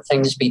transport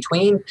things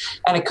between?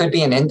 And it could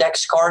be an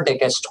index card that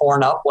gets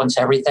torn up once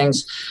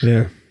everything's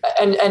and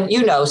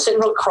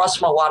sitting across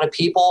from a lot of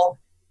people,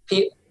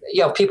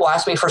 people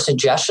ask me for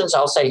suggestions.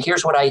 I'll say,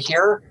 here's what I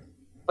hear.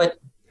 But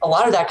a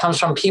lot of that comes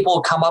from people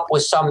who come up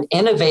with some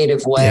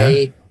innovative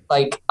way,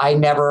 like I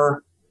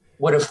never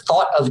would have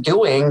thought of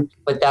doing,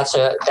 but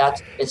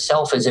that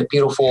itself is a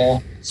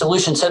beautiful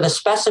solution. So the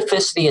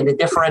specificity and the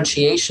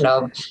differentiation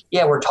of,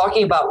 we're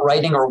talking about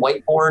writing or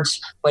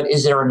whiteboards, but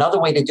is there another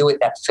way to do it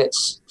that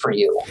fits for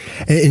you?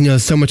 And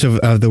so much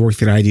of the work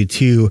that I do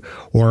too,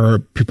 or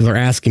people are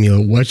asking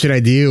me, what should I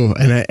do?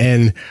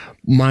 And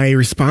my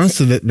response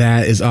to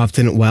that is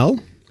often, well,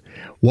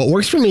 what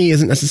works for me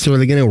isn't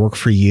necessarily going to work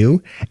for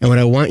you. And what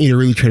I want you to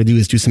really try to do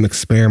is do some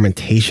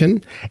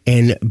experimentation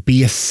and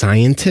be a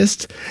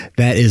scientist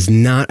that is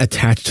not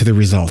attached to the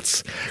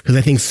results. Because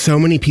I think so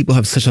many people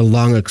have such a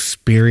long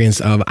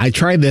experience of, I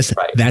tried this,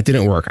 that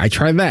didn't work. I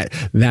tried that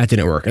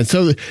didn't work. And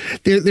so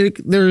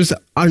there's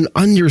an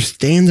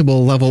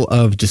understandable level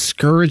of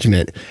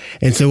discouragement.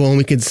 And so when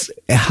we could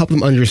help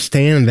them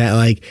understand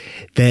that,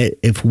 that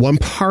if one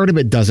part of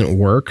it doesn't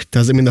work,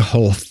 doesn't mean the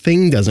whole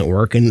thing doesn't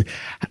work. And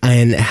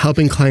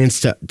helping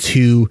clients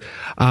to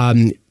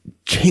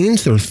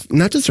change their,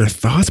 not just their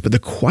thoughts, but the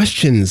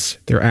questions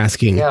they're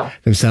asking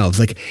themselves.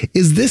 Like,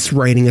 is this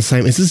writing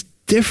assignment, is this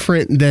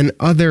different than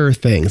other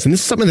things? And this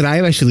is something that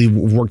I've actually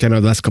worked on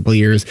over the last couple of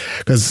years,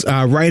 because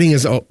writing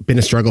has been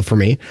a struggle for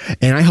me.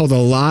 And I hold a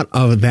lot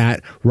of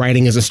that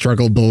writing as a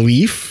struggle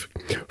belief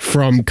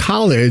from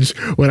college,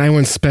 when I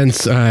once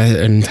spent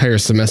an entire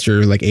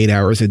semester, 8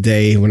 hours a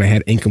day, when I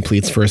had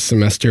incompletes for a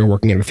semester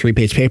working on a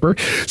 3-page paper.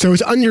 So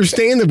it's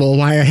understandable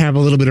why I have a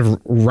little bit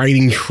of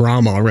writing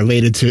trauma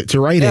related to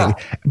writing. Yeah.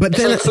 But it's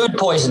then like food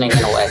poisoning in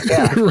a way.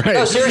 Yeah. Right.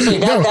 No, seriously,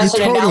 that's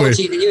an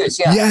analogy to use.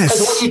 Yeah. Yes.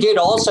 Because what you did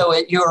also,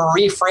 you were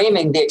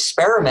reframing the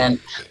experiment.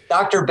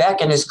 Dr.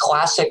 Beck, in his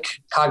classic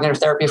cognitive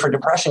therapy for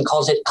depression,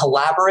 calls it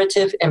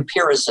collaborative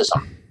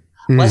empiricism.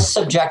 Let's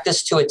subject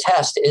this to a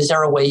test. Is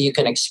there a way you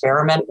can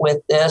experiment with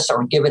this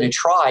or give it a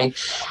try?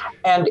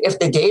 And if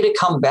the data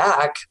come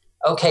back,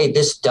 okay,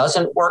 this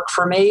doesn't work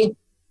for me.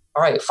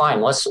 All right,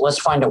 fine. Let's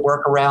find a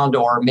workaround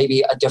or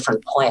maybe a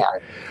different plan.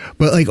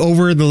 But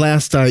over the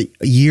last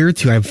year or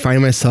two, I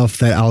find myself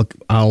that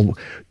I'll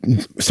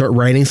start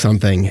writing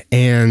something,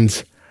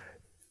 and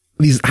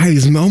I have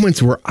these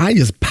moments where I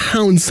just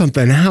pound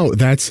something out.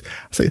 That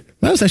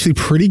was actually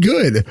pretty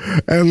good.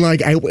 And I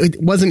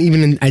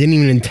didn't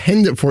even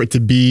intend for it to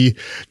be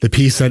the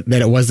piece that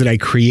it was that I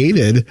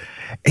created.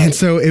 And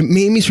so it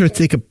made me sort of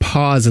take a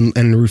pause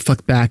and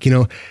reflect back,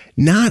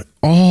 not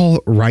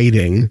all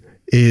writing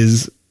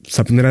is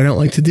something that I don't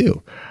like to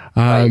do.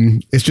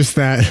 It's just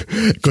that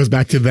it goes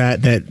back to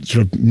that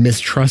sort of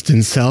mistrust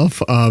in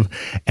self of,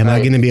 am I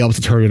going to be able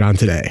to turn it on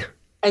today?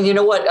 And you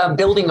know what,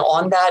 building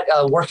on that,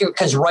 working,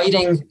 because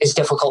writing is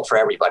difficult for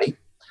everybody.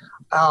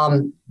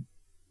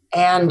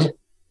 And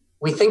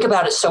we think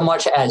about it so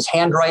much as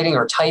handwriting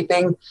or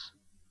typing.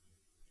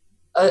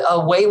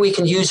 A way we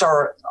can use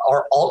our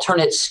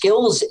alternate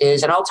skills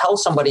is, and I'll tell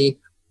somebody,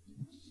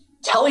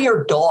 tell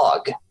your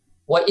dog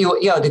what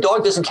the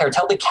dog doesn't care.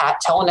 Tell the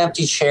cat, tell an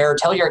empty chair,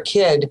 tell your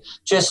kid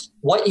just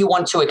what you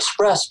want to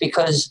express,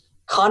 because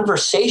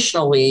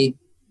conversationally,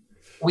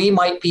 we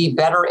might be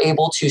better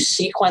able to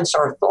sequence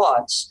our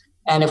thoughts.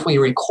 And if we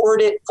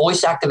record it,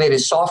 voice activated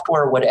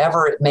software,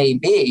 whatever it may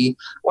be,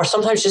 or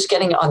sometimes just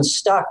getting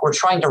unstuck, we're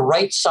trying to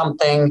write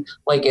something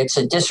like it's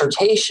a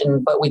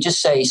dissertation, but we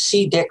just say,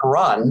 see Dick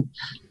run.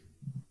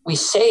 We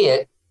say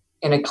it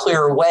in a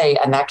clearer way,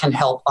 and that can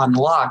help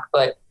unlock.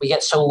 But we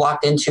get so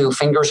locked into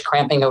fingers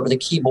cramping over the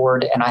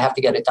keyboard, and I have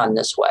to get it done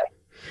this way.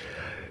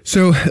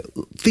 So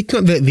think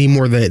of the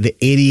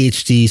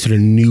ADHD sort of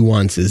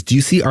nuances.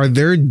 Are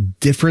there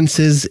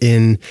differences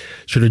in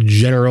sort of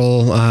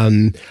general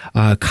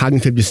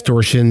cognitive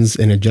distortions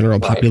in a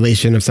general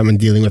population of someone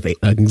dealing with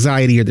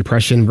anxiety or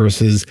depression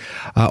versus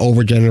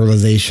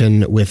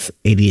overgeneralization with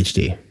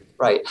ADHD?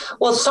 Right.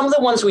 Well, some of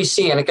the ones we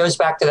see, and it goes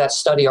back to that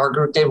study our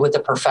group did with the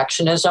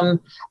perfectionism,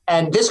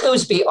 and this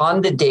goes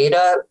beyond the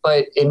data,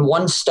 but in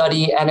one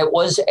study, and it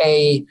was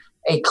a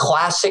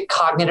classic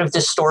cognitive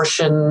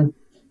distortion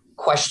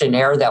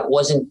questionnaire that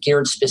wasn't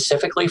geared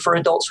specifically for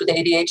adults with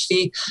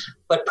ADHD,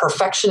 but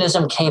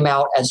perfectionism came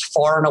out as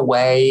far and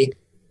away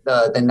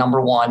the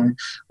number one,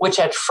 which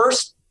at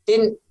first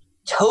didn't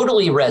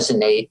totally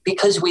resonate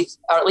because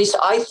or at least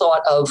I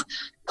thought of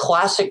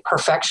classic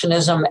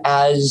perfectionism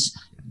as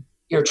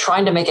you're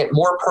trying to make it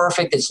more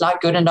perfect. It's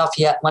not good enough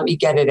yet. Let me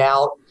get it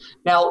out.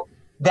 Now,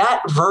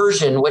 that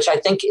version, which I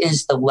think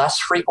is the less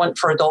frequent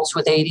for adults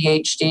with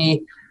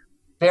ADHD,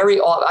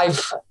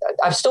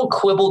 I've still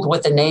quibbled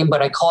with the name,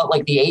 but I call it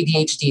like the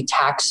ADHD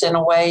tax in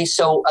a way.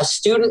 So a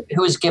student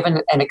who is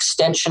given an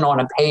extension on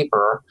a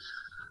paper,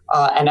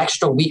 an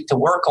extra week to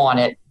work on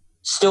it,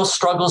 still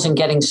struggles in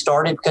getting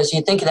started because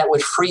you think that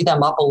would free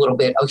them up a little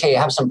bit. Okay,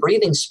 have some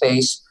breathing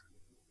space.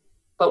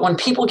 But when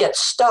people get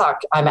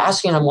stuck, I'm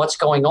asking them what's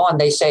going on.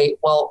 They say,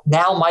 well,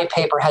 now my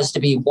paper has to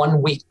be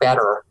 1 week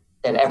better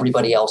than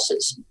everybody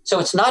else's. So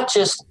it's not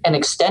just an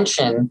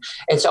extension.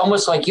 It's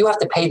almost like you have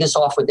to pay this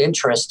off with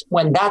interest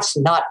when that's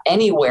not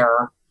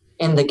anywhere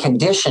in the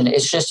condition.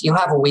 It's just you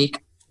have a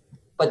week,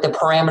 but the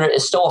parameter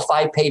is still a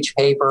 5-page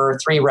paper,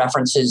 3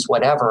 references,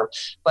 whatever.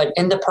 But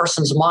in the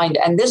person's mind,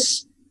 and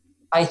this,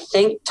 I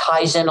think,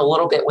 ties in a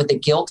little bit with the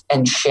guilt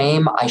and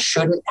shame. I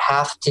shouldn't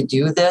have to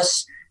do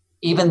this.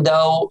 Even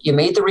though you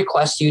made the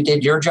request, you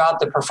did your job,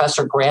 the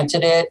professor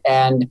granted it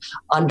and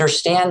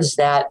understands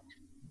that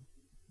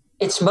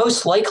it's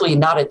most likely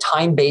not a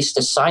time-based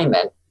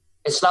assignment.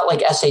 It's not like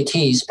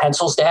SATs,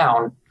 pencils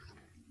down.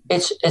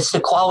 It's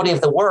the quality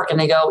of the work. And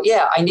they go,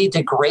 yeah, I need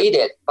to grade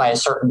it by a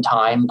certain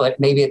time, but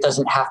maybe it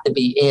doesn't have to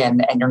be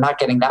in, and you're not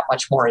getting that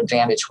much more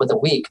advantage with a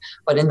week.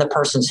 But in the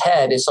person's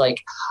head, it's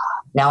like,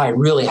 now I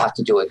really have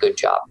to do a good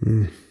job.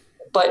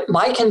 But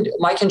my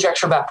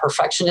conjecture about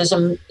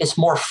perfectionism is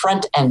more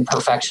front-end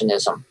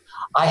perfectionism.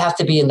 I have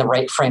to be in the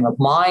right frame of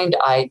mind.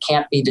 I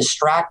can't be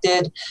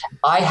distracted.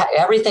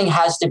 Everything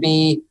has to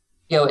be,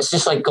 it's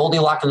just like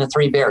Goldilocks and the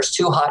Three Bears,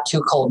 too hot,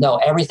 too cold. No,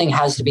 everything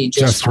has to be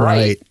just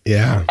right.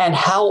 Yeah. And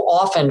how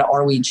often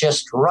are we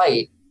just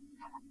right?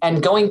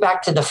 And going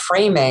back to the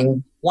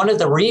framing, one of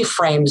the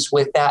reframes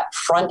with that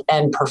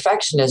front-end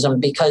perfectionism,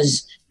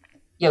 because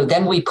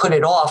then we put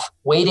it off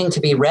waiting to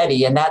be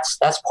ready. And that's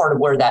part of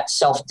where that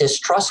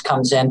self-distrust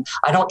comes in.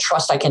 I don't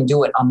trust I can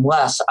do it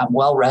unless I'm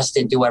well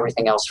rested, do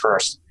everything else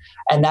first.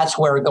 And that's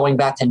where, going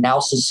back to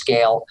Naus's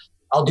scale,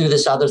 I'll do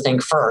this other thing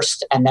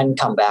first and then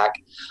come back.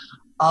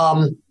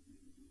 But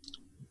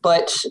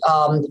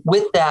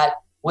with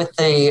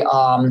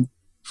the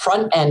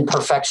front end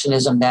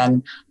perfectionism,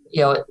 then,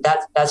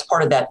 that's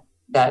part of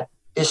that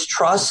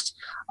distrust.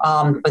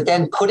 But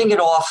then putting it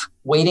off,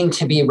 waiting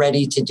to be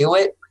ready to do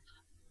it.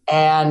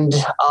 And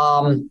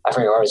I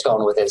forget where I was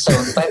going with it. So,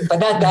 but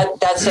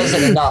that says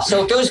it enough.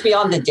 So it goes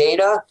beyond the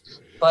data,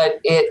 but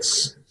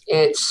it's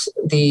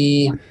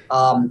the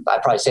I'm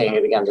probably saying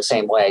it again the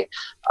same way.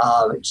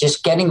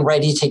 Just getting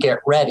ready to get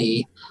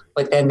ready,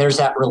 but then there's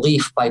that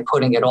relief by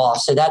putting it off.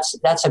 So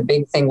that's a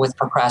big thing with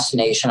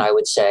procrastination, I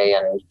would say,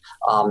 and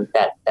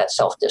that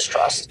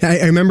self-distrust.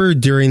 I remember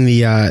during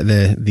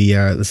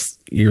the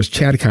year's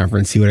CHAD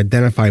conference, you would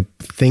identify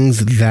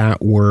things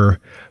that were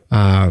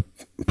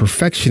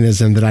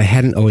perfectionism that I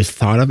hadn't always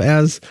thought of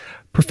as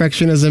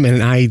perfectionism,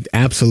 and I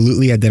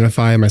absolutely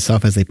identify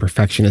myself as a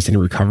perfectionist in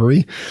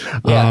recovery.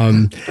 Yeah.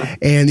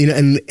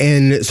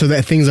 And so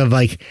that things of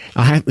like,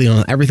 I have,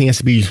 everything has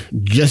to be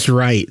just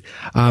right.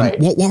 Right.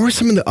 What were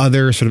some of the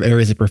other sort of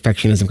areas of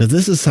perfectionism? Because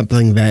this is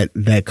something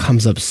that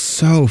comes up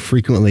so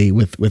frequently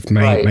with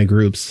my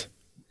groups.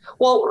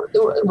 Well,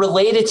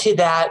 related to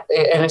that,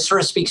 and it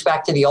sort of speaks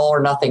back to the all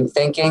or nothing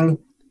thinking.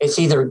 It's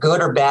either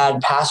good or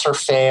bad, pass or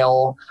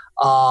fail.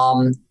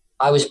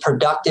 I was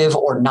productive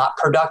or not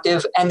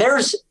productive. And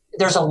there's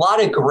a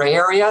lot of gray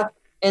area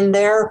in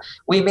there.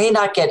 We may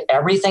not get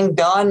everything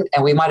done,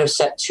 and we might have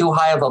set too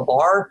high of a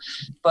bar,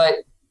 but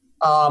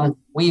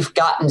we've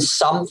gotten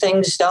some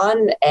things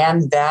done,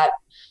 and that,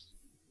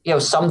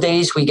 some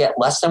days we get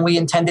less than we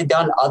intended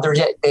done. Other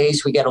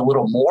days we get a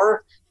little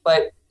more,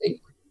 but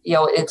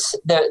it's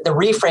the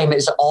reframe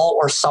is all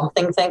or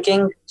something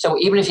thinking. So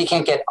even if you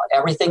can't get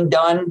everything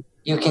done,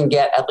 you can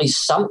get at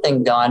least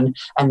something done,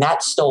 and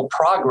that's still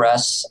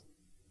progress.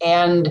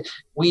 And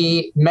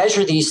we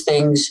measure these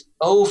things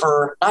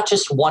over not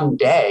just one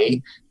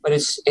day, but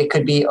it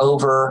could be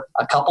over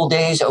a couple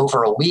days,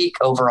 over a week,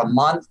 over a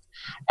month.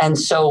 And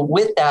so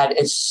with that,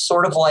 it's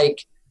sort of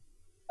like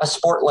a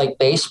sport like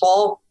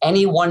baseball.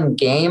 Any one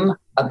game,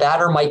 a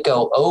batter might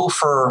go 0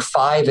 for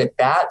 5 at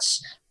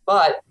bats.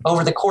 But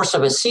over the course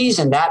of a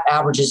season, that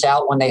averages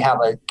out. When they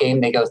have a game,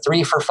 they go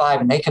 3 for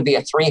 5, and they could be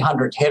a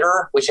 300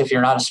 hitter, which if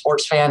you're not a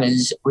sports fan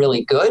is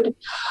really good.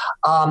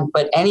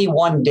 But any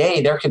one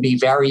day, there could be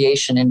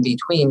variation in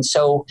between.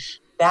 So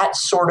that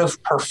sort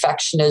of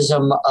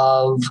perfectionism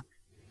of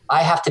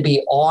I have to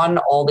be on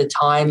all the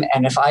time,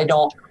 and if I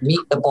don't meet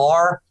the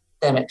bar,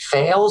 then it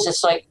fails.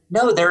 It's like,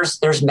 no,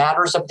 there's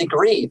matters of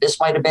degree. This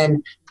might have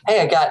been,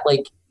 hey, I got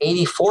like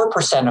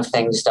 84% of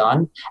things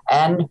done,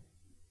 and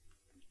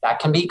that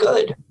can be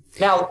good.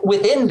 Now,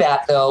 within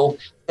that, though,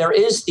 there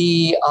is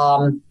the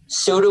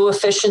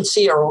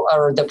pseudo-efficiency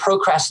or the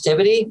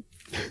procrastivity.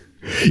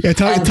 Yeah,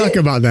 talk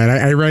about that.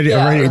 I read it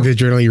in the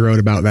journal you wrote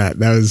about that.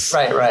 That was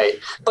right.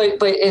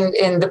 But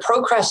in the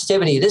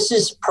procrastivity, this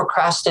is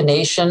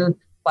procrastination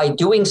by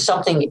doing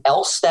something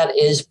else that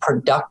is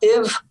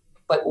productive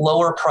but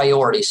lower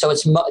priority. So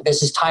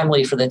this is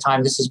timely for the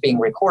time this is being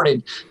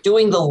recorded.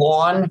 Doing the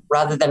lawn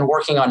rather than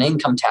working on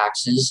income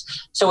taxes.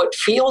 So it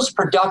feels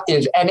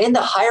productive. And in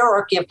the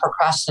hierarchy of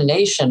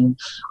procrastination,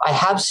 I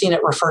have seen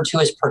it referred to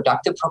as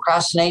productive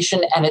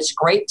procrastination. And it's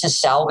great to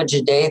salvage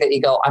a day that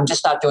you go, I'm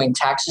just not doing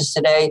taxes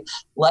today.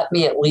 Let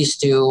me at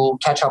least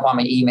catch up on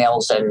my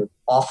emails and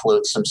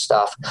offload some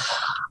stuff.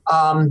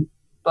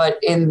 But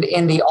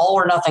in the all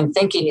or nothing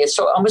thinking, it's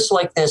so almost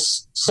like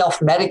this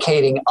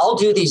self-medicating. I'll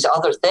do these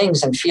other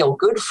things and feel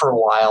good for a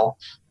while.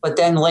 But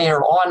then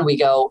later on we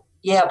go,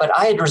 yeah, but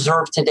I had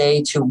reserved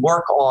today to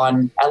work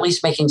on at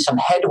least making some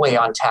headway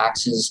on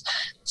taxes.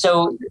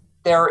 So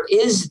there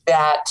is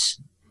that,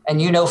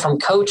 and from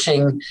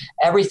coaching,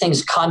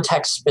 everything's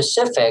context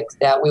specific,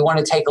 that we want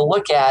to take a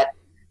look at.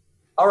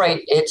 All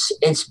right,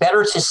 it's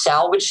better to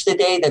salvage the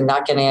day than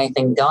not getting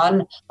anything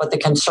done. But the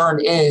concern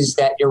is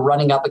that you're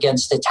running up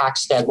against the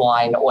tax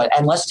deadline.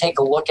 And let's take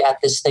a look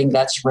at this thing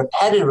that's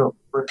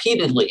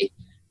repeatedly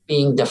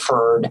being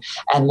deferred.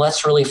 And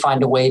let's really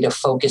find a way to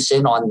focus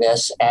in on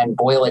this and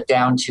boil it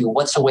down to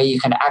what's a way you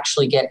can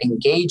actually get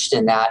engaged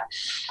in that.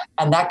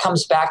 And that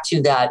comes back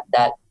to that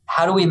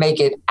how do we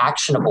make it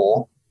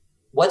actionable?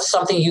 What's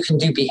something you can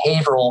do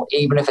behavioral,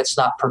 even if it's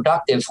not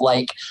productive?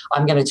 Like,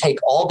 I'm going to take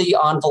all the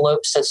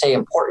envelopes that say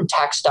important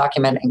tax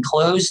document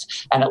enclosed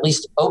and at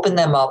least open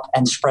them up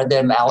and spread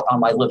them out on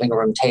my living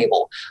room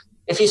table.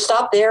 If you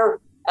stop there,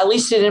 at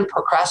least you didn't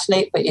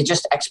procrastinate, but you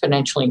just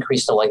exponentially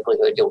increase the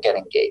likelihood you'll get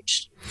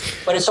engaged.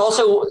 But it's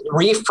also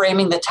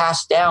reframing the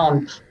task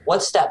down.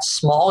 What's that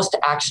smallest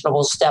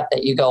actionable step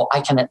that you go,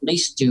 I can at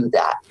least do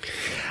that?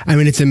 I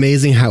mean, it's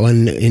amazing how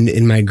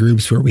in my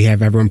groups where we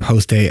have everyone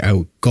post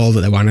a goal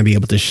that they want to be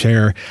able to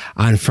share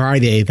on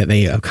Friday that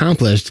they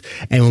accomplished.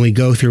 And when we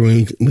go through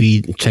and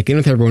we check in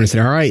with everyone and say,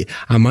 all right,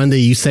 on Monday,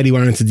 you said you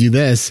wanted to do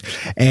this.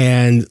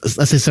 And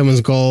let's say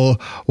someone's goal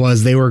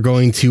was they were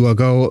going to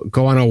go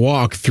on a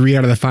walk 3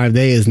 out of the 5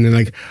 days. And they're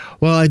like,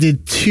 well, I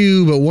did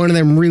 2, but one of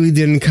them really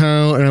didn't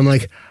count. And I'm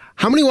like,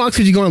 how many walks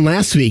did you go on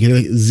last week? And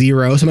they're like,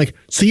 0. So I'm like,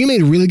 so you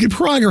made really good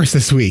progress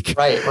this week.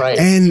 Right.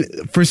 And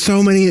for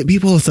so many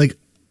people, it's like,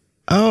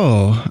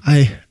 oh,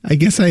 I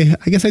guess I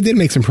did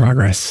make some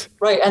progress.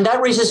 Right. And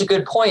that raises a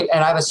good point.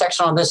 And I have a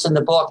section on this in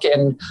the book.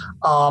 And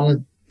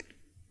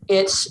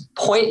it's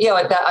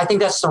I think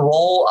that's the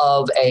role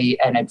of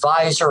an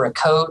advisor, a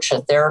coach,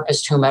 a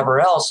therapist, whomever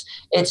else.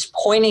 It's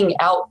pointing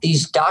out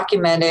these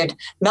documented,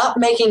 not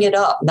making it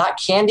up, not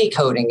candy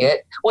coating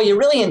it. Well, you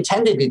really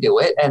intended to do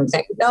it, and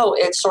think, no,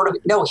 it's sort of,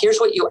 no, here's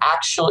what you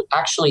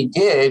actually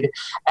did.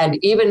 And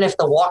even if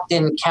the walk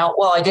didn't count,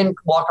 well, I didn't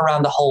walk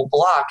around the whole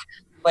block,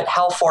 but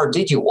how far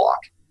did you walk?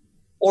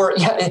 Or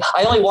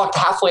I only walked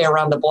halfway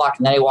around the block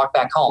and then I walked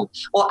back home.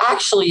 Well,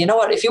 actually, you know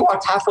what? If you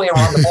walked halfway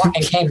around the block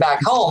and came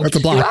back home,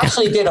 you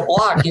actually did a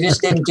block. You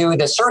just didn't do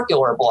the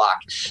circular block.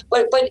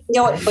 But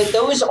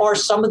those are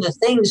some of the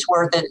things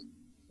where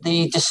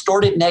the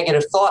distorted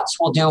negative thoughts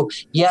will do,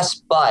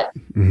 yes, but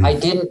I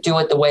didn't do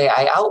it the way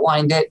I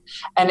outlined it.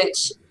 And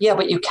it's,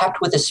 but you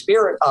kept with the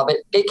spirit of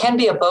it. It can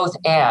be a both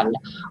and.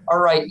 All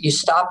right, you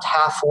stopped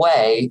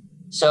halfway.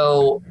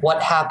 So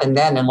what happened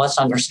then? And let's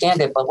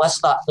understand it, but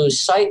let's not lose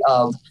sight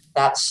of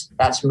that's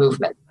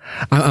movement.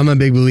 I'm a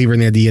big believer in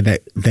the idea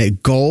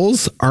that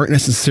goals aren't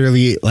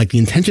necessarily, like, the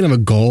intention of a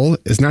goal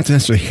is not to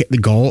necessarily hit the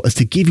goal, is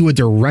to give you a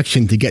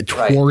direction to get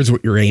towards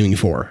what you're aiming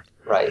for.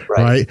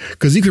 Right.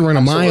 Because you can run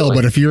a mile,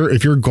 but if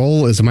your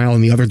goal is a mile in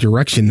the other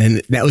direction,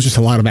 then that was just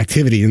a lot of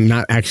activity and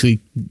not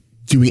actually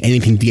doing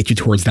anything to get you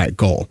towards that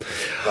goal.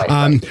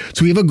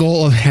 So we have a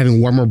goal of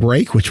having one more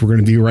break, which we're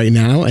going to do right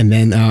now. And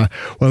then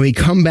when we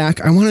come back,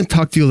 I want to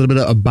talk to you a little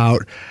bit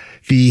about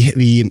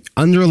the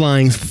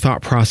underlying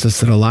thought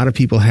process that a lot of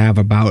people have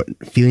about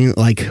feeling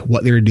like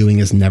what they're doing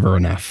is never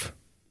enough.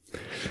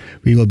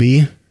 We will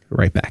be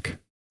right back.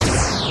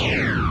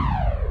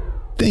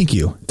 Thank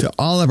you to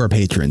all of our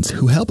patrons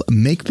who help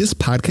make this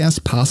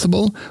podcast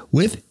possible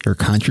with your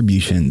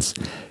contributions.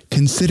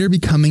 Consider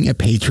becoming a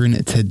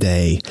patron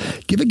today.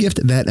 Give a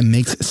gift that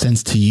makes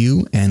sense to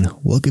you, and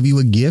we'll give you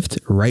a gift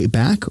right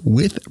back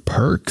with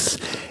perks.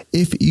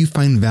 If you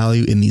find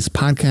value in these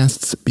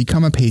podcasts,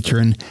 become a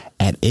patron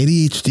at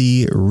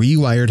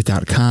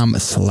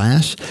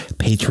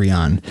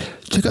ADHDrewired.com/Patreon.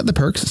 Check out the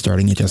perks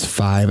starting at just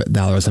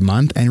 $5 a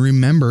month. And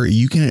remember,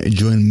 you can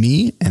join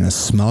me and a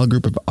small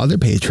group of other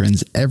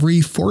patrons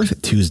every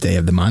 4th Tuesday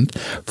of the month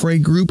for a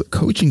group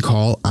coaching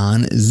call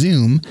on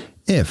Zoom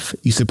if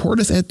you support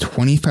us at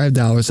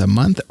 $25 a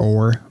month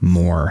or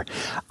more.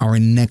 Our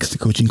next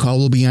coaching call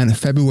will be on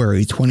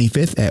February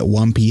 25th at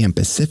 1 p.m.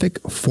 Pacific,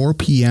 4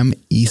 p.m.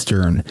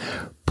 Eastern.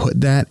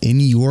 Put that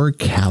in your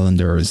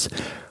calendars.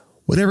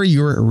 Whatever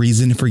your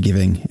reason for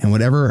giving and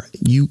whatever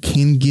you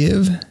can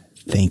give,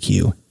 thank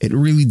you. It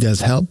really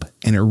does help,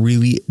 and it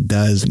really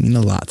does mean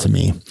a lot to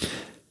me.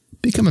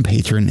 become a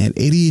patron at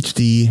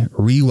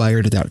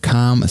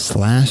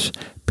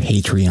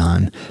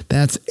ADHDrewired.com/Patreon.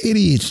 That's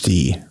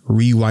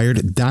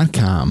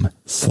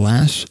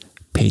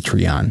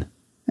ADHDrewired.com/Patreon.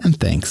 And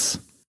thanks.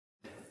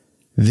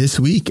 This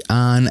week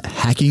on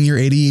Hacking Your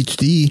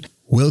ADHD,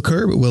 Will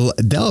Kerb will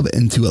delve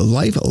into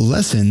life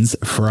lessons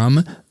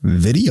from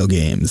video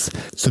games.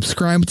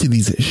 Subscribe to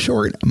these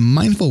short,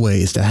 mindful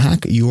ways to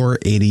hack your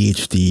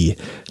ADHD.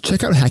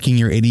 Check out Hacking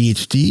Your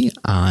ADHD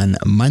on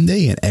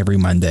Monday and every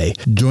Monday.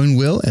 Join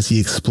Will as he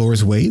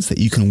explores ways that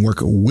you can work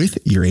with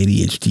your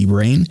ADHD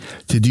brain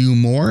to do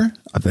more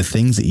of the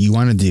things that you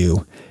want to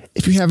do.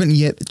 If you haven't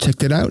yet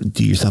checked it out,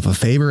 do yourself a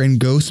favor and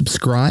go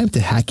subscribe to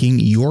Hacking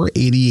Your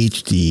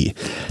ADHD.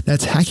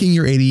 That's Hacking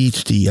Your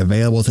ADHD,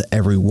 available to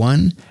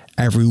everyone,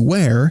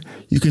 everywhere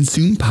you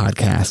consume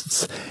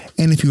podcasts.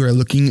 And if you are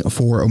looking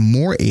for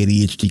more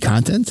ADHD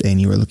content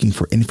and you are looking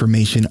for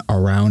information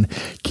around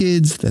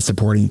kids that's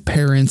supporting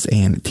parents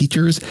and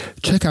teachers,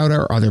 check out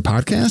our other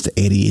podcast,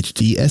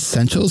 ADHD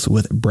Essentials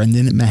with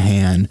Brendan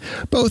Mahan.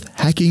 Both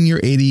Hacking Your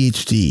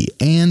ADHD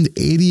and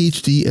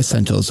ADHD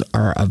Essentials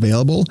are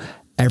available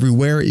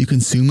everywhere you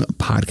consume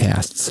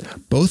podcasts.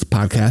 Both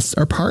podcasts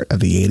are part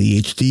of the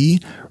ADHD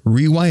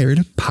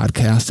Rewired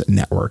Podcast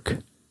Network.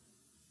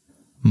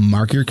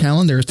 Mark your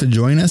calendars to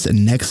join us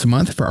next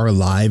month for our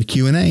live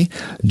Q&A.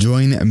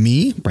 Join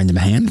me, Brendan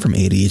Mahan from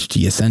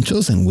ADHD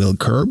Essentials, and Will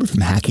Kerb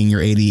from Hacking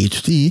Your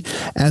ADHD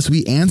as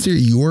we answer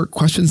your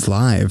questions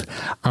live.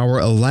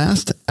 Our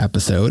last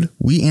episode,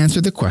 we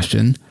answered the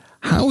question,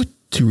 how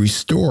to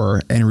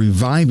restore and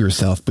revive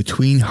yourself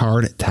between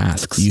hard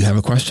tasks. You have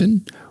a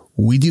question?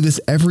 We do this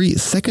every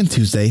second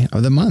Tuesday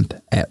of the month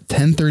at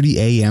 10:30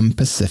 a.m.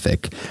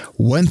 Pacific,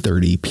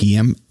 1:30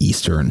 p.m.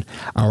 Eastern.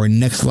 Our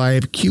next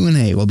live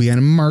Q&A will be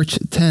on March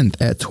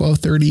 10th at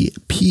 12:30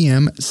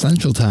 p.m.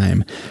 Central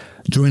Time.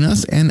 Join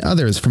us and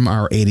others from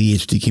our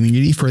ADHD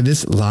community for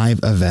this live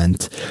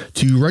event.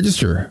 To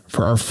register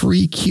for our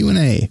free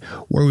Q&A,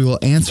 where we will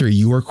answer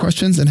your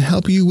questions and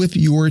help you with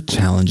your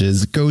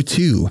challenges, go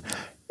to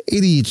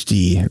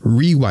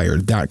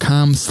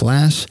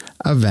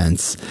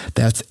ADHDrewired.com/events.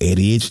 That's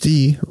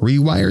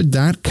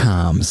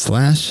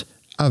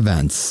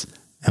ADHDrewired.com/events.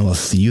 And we'll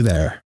see you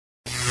there.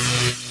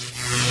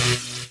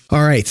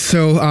 All right.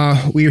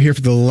 So we are here for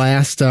the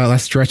last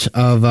stretch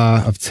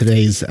of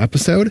today's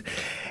episode.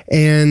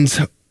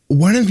 And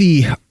one of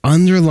the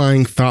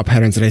underlying thought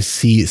patterns that I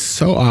see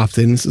so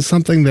often, this is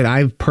something that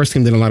I've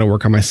personally done a lot of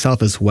work on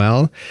myself as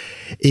well,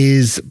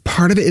 is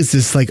part of it is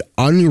this like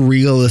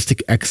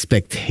unrealistic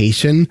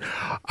expectation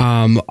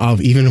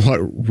of even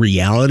what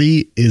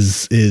reality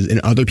is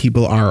and other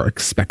people are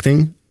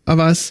expecting of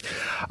us.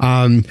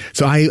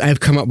 So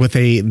I've come up with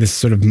this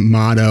sort of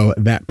motto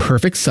that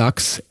perfect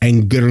sucks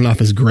and good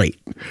enough is great,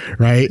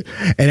 right?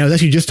 And I was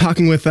actually just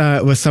talking with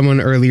someone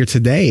earlier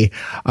today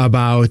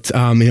about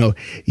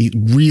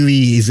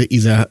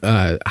he's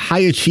a high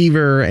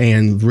achiever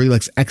and really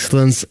likes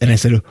excellence. And I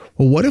said,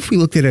 well, what if we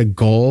looked at a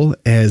goal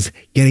as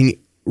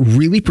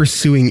really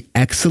pursuing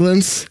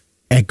excellence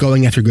at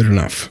going after good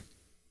enough?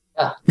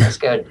 Yeah, that's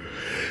good.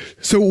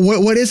 So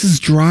what is this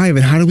drive,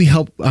 and how do we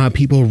help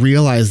people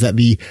realize that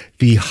the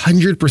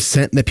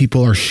 100% that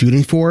people are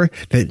shooting for,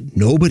 that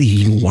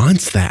nobody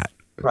wants that?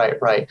 Right.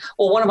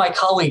 Well, one of my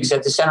colleagues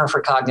at the Center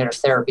for Cognitive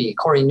Therapy,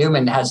 Corey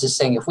Newman, has this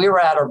thing: if we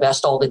were at our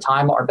best all the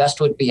time, our best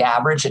would be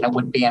average and it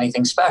wouldn't be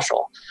anything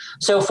special.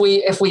 So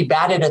if we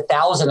batted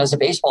 1,000 as a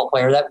baseball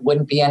player, that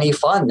wouldn't be any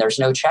fun. There's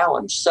no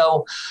challenge.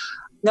 So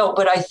no,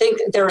 but I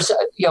think there's,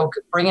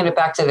 bringing it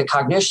back to the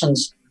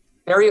cognitions,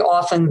 very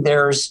often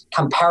there's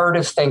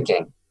comparative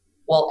thinking.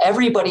 Well,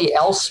 everybody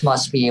else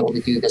must be able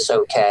to do this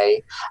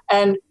okay.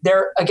 And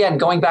there, again,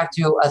 going back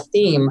to a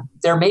theme,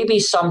 there may be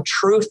some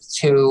truth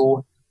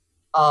to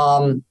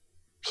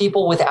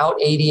people without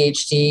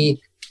ADHD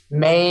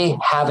may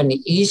have an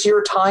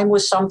easier time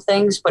with some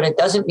things, but it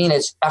doesn't mean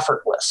it's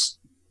effortless.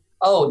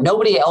 Oh,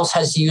 nobody else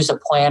has to use a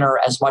planner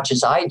as much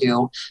as I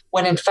do,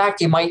 when in fact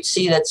you might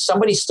see that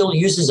somebody still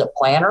uses a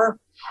planner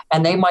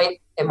and it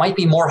might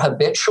be more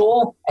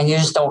habitual and you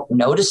just don't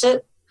notice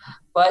it.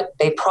 But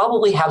they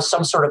probably have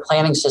some sort of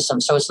planning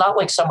system. So it's not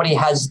like somebody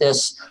has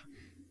this,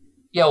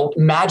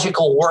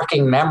 magical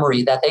working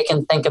memory that they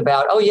can think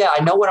about, oh yeah,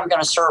 I know what I'm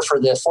going to serve for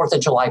the 4th of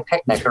July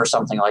picnic or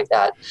something like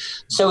that.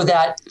 So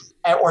that,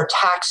 or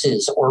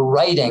taxes or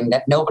writing,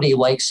 that nobody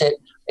likes it.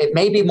 It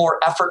may be more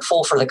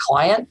effortful for the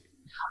client.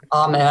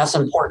 And that's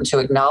important to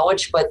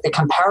acknowledge, but the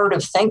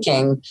comparative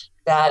thinking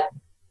that,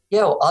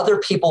 other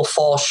people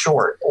fall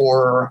short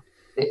or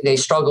they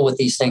struggle with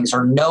these things,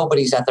 or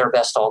nobody's at their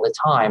best all the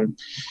time.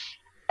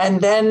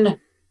 And then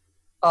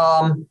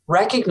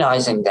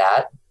recognizing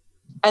that,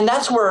 and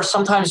that's where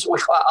sometimes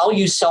I'll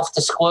use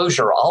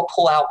self-disclosure. I'll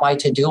pull out my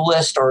to-do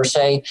list or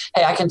say,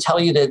 hey, I can tell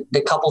you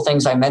the couple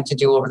things I meant to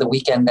do over the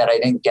weekend that I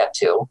didn't get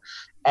to,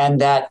 and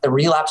that the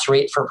relapse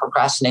rate for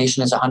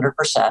procrastination is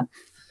 100%.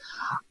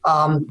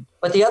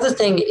 But the other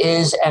thing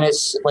is, and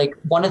it's like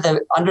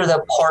under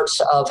the parts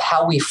of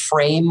how we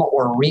frame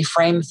or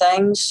reframe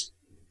things,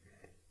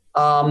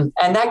 And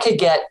that could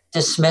get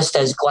dismissed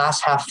as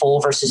glass half full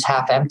versus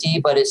half empty,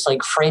 but it's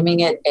like framing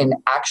it in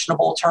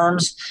actionable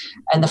terms.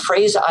 And the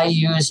phrase I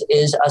use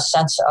is a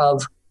sense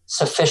of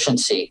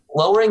sufficiency,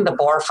 lowering the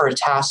bar for a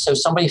task so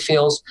somebody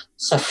feels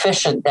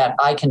sufficient that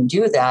I can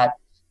do that.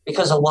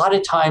 Because a lot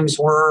of times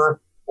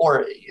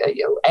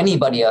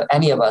anybody,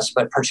 any of us,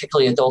 but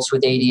particularly adults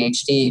with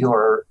ADHD who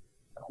are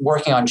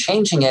working on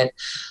changing it,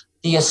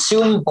 the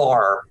assumed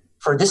bar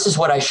for this is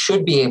what I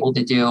should be able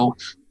to do.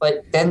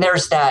 But then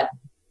there's that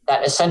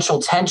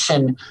essential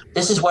tension.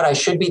 This is what I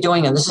should be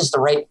doing, and this is the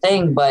right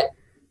thing, but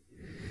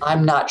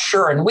I'm not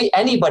sure. And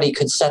anybody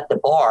could set the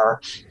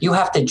bar. You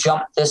have to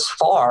jump this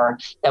far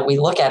that we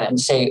look at it and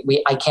say,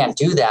 I can't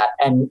do that,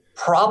 and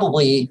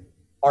probably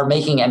are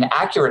making an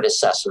accurate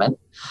assessment.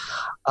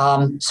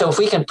 So if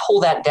we can pull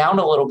that down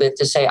a little bit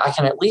to say, I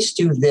can at least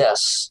do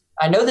this.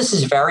 I know this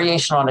is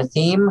variation on a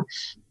theme,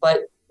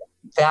 but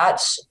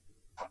that's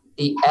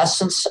the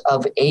essence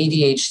of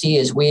ADHD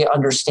as we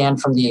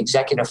understand from the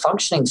executive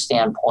functioning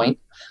standpoint,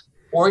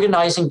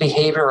 organizing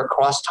behavior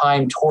across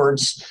time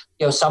towards,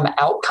 some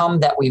outcome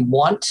that we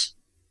want.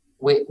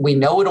 We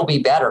know it'll be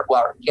better.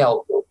 Well,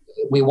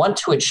 we want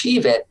to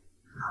achieve it,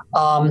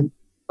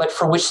 but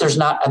for which there's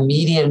not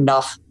immediate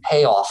enough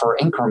payoff or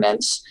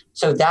increments.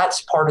 So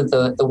that's part of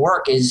the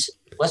work is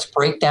let's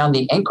break down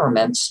the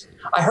increments.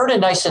 I heard a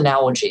nice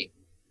analogy.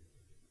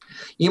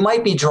 You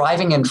might be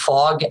driving in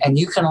fog and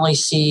you can only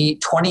see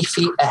 20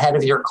 feet ahead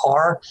of your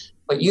car,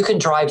 but you can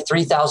drive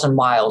 3,000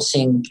 miles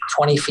seeing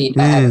 20 feet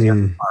ahead of your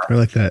car. I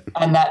like that.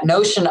 And that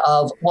notion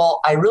of,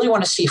 well, I really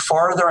want to see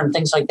farther and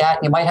things like that.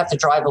 And you might have to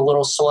drive a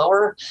little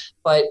slower,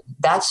 but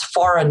that's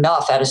far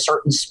enough at a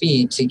certain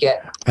speed to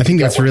get. I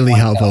think that's really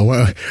helpful.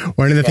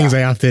 One of the things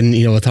I often,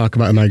 will talk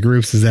about in my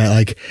groups is that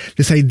like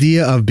this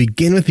idea of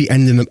begin with the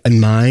end in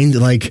mind.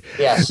 Like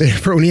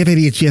for when you have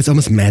ADHD, it's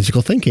almost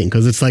magical thinking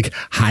because it's like,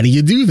 how do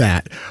you do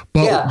that?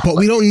 But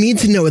we don't need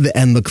to know what the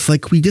end looks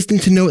like. We just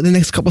need to know what the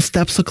next couple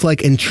steps look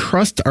like and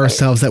trust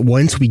ourselves that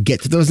once we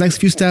get to those next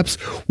few steps,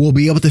 we'll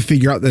be able to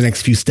figure out the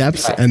next few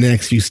steps and the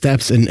next few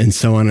steps and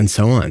so on and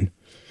so on.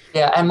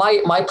 Yeah, and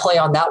my play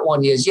on that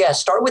one is,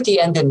 start with the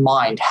end in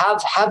mind.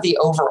 Have the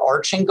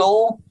overarching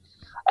goal.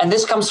 And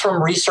this comes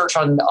from research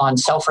on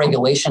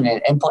self-regulation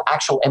and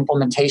actual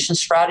implementation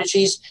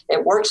strategies.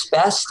 It works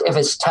best if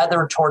it's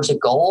tethered towards a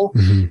goal,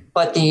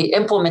 but the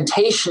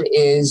implementation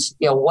is,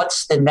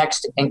 what's the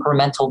next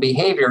incremental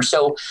behavior?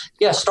 So,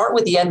 start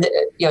with the end.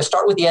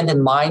 Start with the end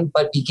in mind,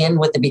 but begin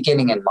with the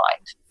beginning in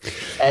mind.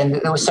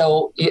 And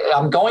so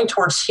I'm going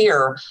towards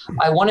here.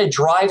 I want to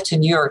drive to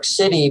New York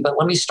City, but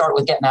let me start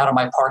with getting out of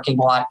my parking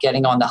lot,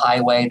 getting on the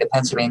highway, the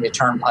Pennsylvania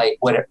Turnpike,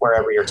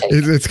 wherever you're taking.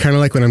 It's kind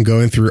of like when I'm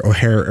going through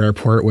O'Hare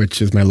Airport,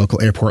 which is my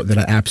local airport that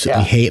I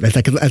absolutely hate. It's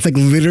like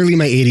literally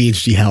my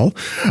ADHD hell.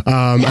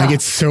 I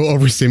get so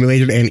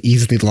overstimulated and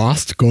easily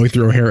lost going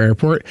through O'Hare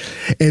Airport.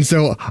 And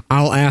so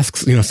I'll ask,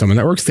 someone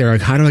that works there, like,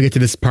 how do I get to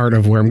this part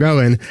of where I'm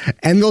going?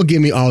 And they'll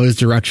give me all those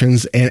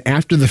directions. And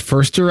after the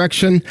first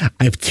direction,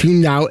 I've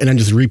tuned out and I'm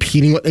just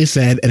repeating what they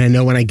said. And I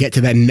know when I get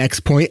to that next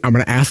point, I'm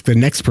going to ask the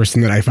next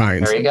person that I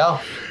find. There you go.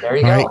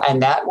 Right.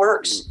 And that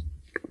works.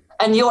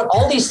 And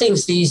all these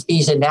things,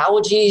 these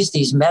analogies,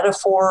 these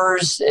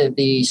metaphors,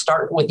 the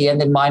start with the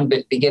end in mind,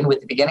 but begin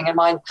with the beginning in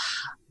mind.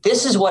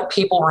 This is what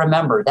people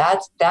remember.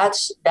 That's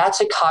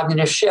a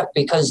cognitive shift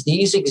because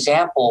these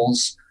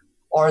examples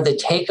are the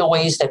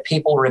takeaways that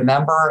people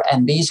remember.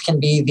 And these can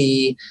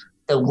be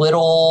the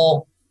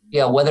little,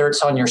 whether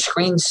it's on your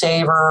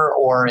screensaver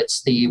or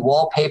it's the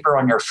wallpaper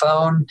on your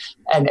phone,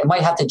 and it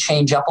might have to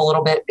change up a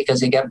little bit because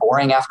they get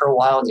boring after a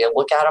while and you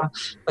look at them.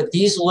 But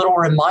these little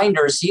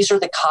reminders, these are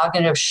the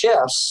cognitive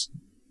shifts.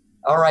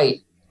 All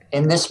right,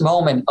 in this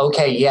moment,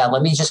 okay,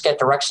 let me just get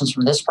directions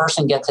from this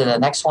person, get to the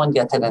next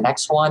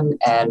one,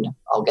 and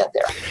I'll get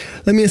there.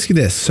 Let me ask you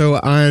this.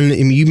 So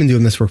you've been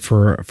doing this work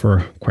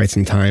for quite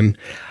some time.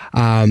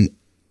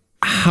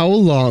 How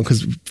long,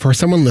 because for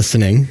someone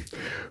listening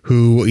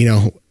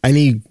who,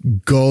 any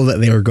goal that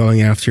they were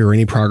going after or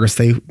any progress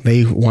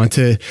they want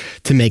to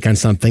make on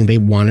something, they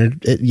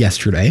wanted it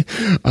yesterday,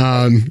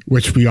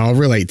 which we all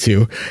relate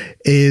to,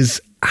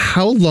 is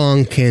how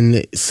long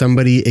can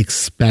somebody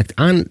expect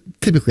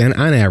typically on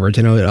average,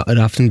 I know it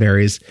often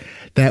varies,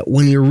 that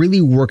when you're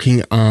really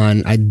working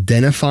on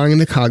identifying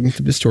the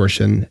cognitive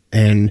distortion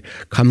and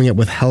coming up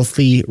with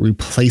healthy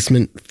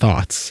replacement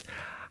thoughts,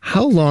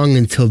 how long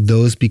until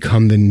those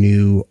become the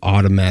new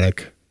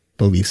automatic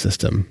belief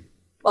system?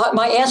 Well,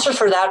 my answer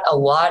for that a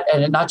lot,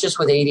 and not just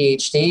with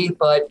ADHD,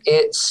 but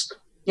it's,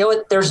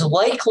 there's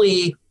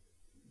likely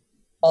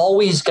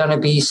always going to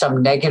be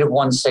some negative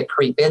ones that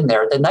creep in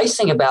there. The nice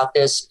thing about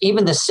this,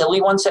 even the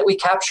silly ones that we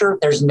capture,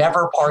 there's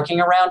never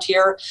parking around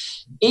here.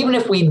 Even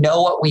if we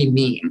know what we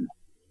mean,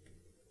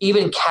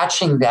 even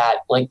catching that,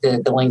 like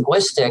the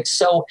linguistics.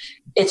 So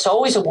it's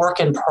always a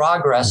work in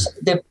progress.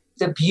 The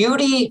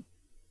beauty...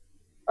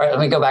 All right,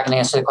 let me go back and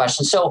answer the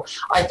question. So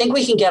I think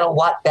we can get a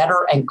lot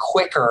better and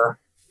quicker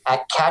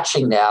at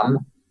catching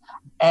them.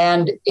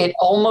 And it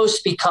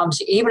almost becomes,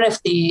 even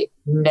if the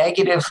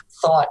negative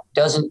thought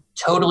doesn't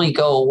totally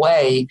go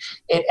away,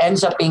 it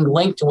ends up being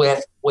linked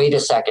with, wait a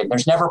second,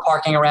 there's never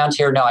parking around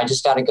here. No, I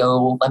just got to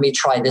go. Let me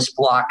try this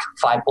block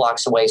 5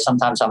 blocks away.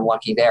 Sometimes I'm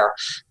lucky there.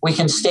 We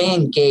can stay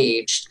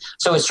engaged.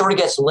 So it sort of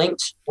gets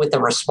linked with the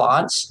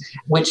response,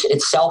 which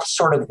itself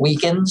sort of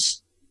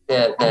weakens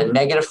the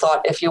negative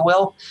thought, if you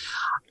will.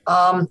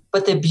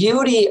 But the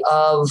beauty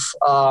of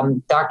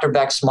Dr.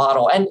 Beck's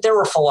model, and there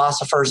were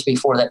philosophers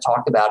before that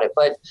talked about it,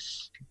 but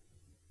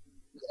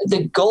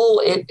the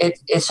goal,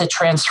 it's a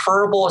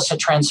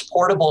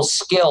transportable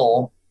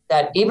skill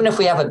that even if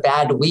we have a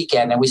bad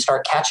weekend and we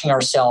start catching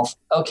ourselves,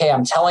 okay,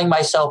 I'm telling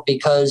myself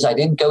because I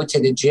didn't go to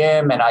the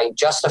gym and I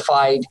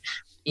justified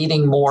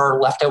eating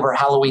more leftover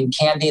Halloween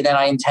candy than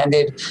I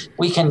intended,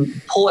 we can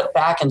pull it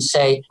back and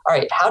say, all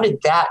right, how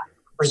did that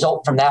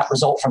result from that,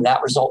 result from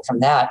that, result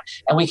from that?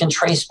 And we can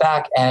trace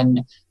back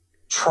and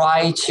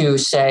try to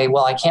say,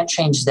 well, I can't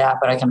change that,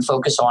 but I can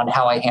focus on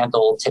how I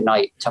handle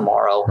tonight,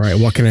 tomorrow. Right.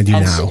 What can I do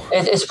now? So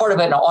it's part of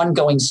an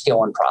ongoing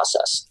skill and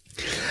process.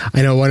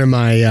 I know one of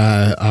my,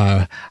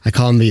 I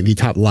call them the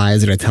top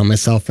lies that I tell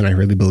myself and I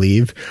really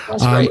believe.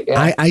 That's great,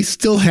 yeah. I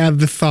still have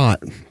the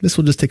thought, this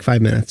will just take 5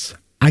 minutes.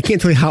 I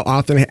can't tell you how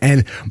often,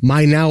 and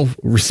my now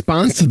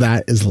response to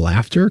that is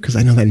laughter, because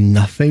I know that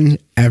nothing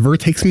ever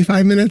takes me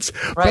 5 minutes,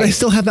 right. But I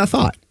still have that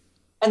thought.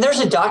 And there's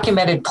a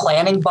documented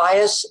planning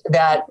bias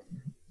that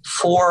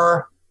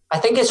I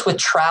think it's with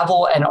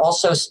travel and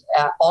also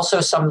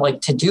some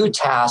like to-do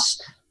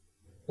tasks,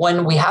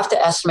 when we have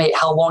to estimate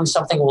how long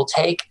something will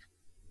take,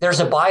 there's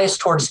a bias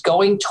towards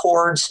going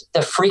towards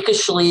the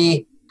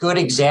freakishly good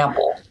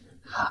example.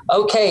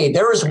 Okay,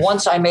 there was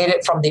once I made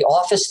it from the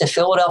office to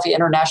Philadelphia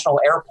International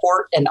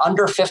Airport in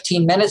under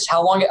 15 minutes.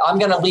 How long? I'm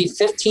going to leave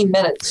 15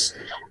 minutes,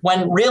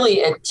 when really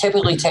it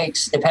typically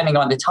takes, depending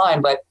on the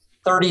time, but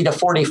 30 to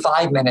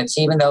 45 minutes,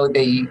 even though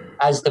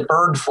as the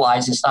bird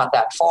flies, it's not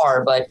that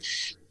far. But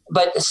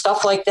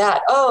stuff like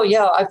that. Oh,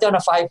 yeah, I've done a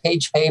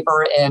 5-page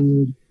paper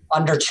in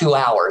under 2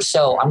 hours,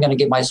 so I'm going to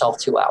give myself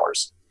 2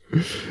 hours.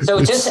 So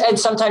and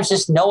sometimes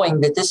just knowing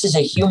that this is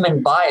a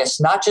human bias,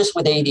 not just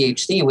with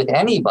ADHD, with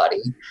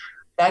anybody,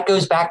 that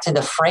goes back to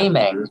the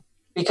framing,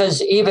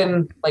 because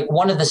even like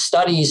one of the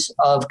studies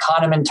of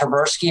Kahneman and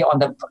Tversky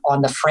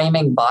on the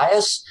framing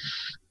bias,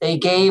 they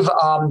gave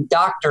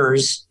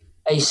doctors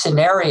a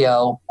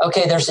scenario.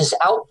 Okay, there's this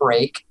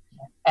outbreak,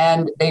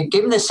 and they've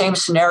given the same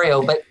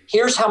scenario, but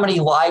here's how many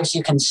lives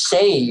you can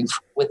save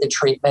with the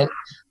treatment.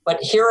 But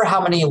here are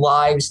how many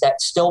lives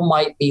that still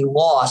might be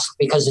lost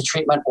because the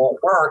treatment won't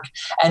work.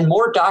 And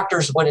more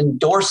doctors would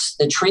endorse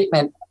the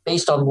treatment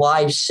based on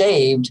lives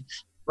saved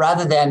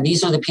rather than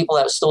these are the people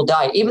that still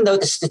die, even though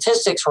the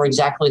statistics were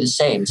exactly the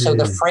same. So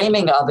the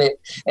framing of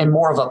it in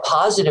more of a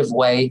positive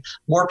way,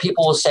 more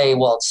people will say,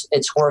 well,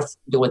 it's worth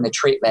doing the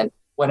treatment,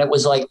 when it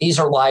was like, these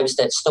are lives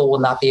that still will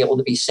not be able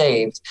to be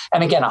saved.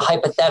 And again, a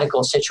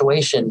hypothetical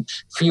situation,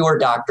 fewer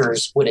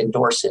doctors would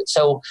endorse it.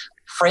 So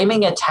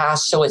framing a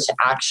task so it's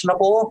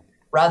actionable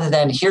rather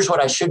than here's what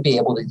I should be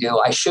able to do.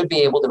 I should be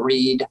able to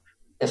read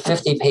the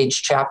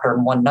 50-page chapter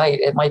in one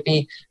night. It might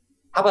be,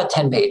 how about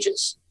 10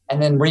 pages?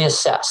 And then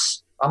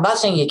reassess. I'm not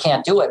saying you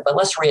can't do it, but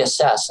let's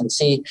reassess and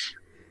see.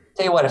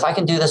 Tell you what, if I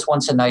can do this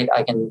once a night,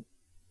 I can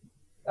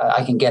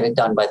get it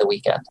done by the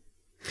weekend.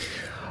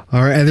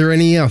 All right. Are there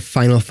any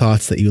final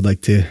thoughts that you would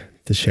like to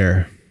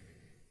share?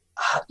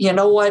 You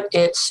know what?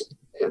 It's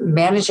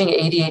managing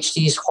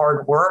ADHD is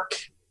hard work.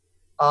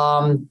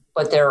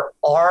 But there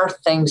are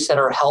things that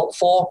are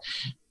helpful.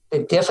 The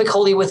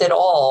difficulty with it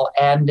all,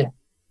 and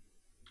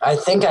I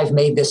think I've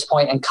made this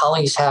point and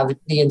colleagues have,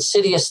 the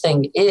insidious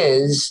thing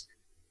is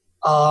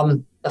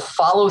the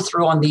follow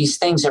through on these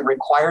things. It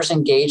requires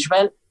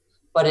engagement,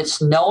 but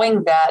it's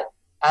knowing that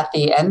at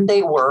the end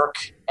they work.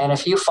 And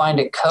if you find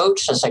a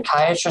coach, a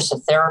psychiatrist, a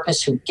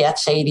therapist who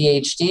gets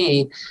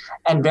ADHD,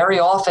 and very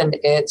often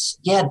it's,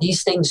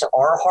 these things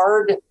are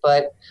hard,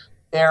 but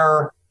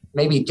they're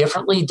maybe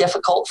differently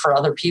difficult for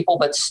other people,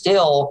 but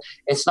still,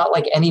 it's not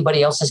like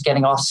anybody else is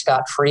getting off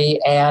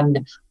scot-free.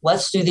 And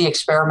let's do the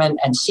experiment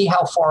and see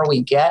how far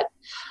we get.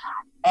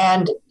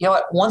 And you know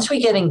what? Once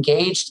we get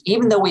engaged,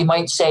 even though we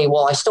might say,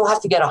 well, I still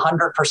have to get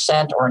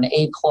 100% or an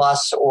A+,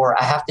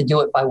 or I have to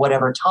do it by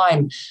whatever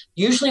time,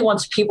 usually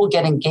once people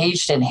get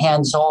engaged and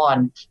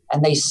hands-on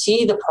and they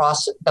see the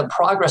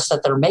progress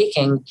that they're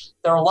making,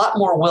 they're a lot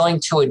more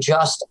willing to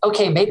adjust.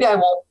 Okay, maybe I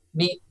won't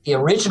meet the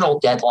original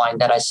deadline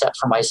that I set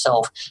for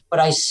myself,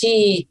 but I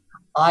see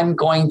I'm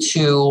going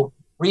to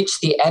reach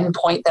the end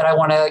point that I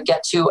want to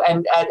get to.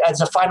 And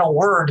as a final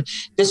word,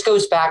 this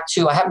goes back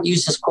to, I haven't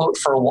used this quote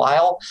for a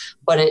while,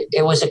 but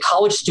it was a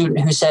college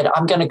student who said,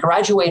 I'm going to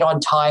graduate on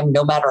time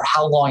no matter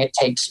how long it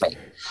takes me.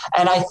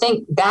 And I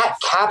think that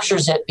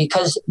captures it,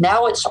 because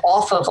now it's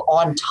off of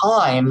on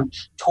time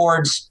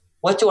towards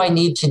what do I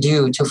need to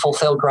do to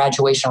fulfill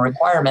graduation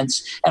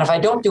requirements. And if I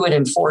don't do it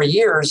in 4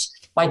 years,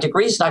 my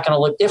degree is not going to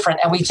look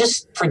different. And we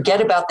just forget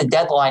about the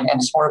deadline,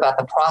 and it's more about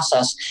the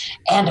process.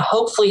 And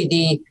hopefully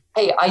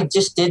hey, I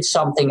just did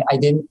something I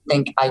didn't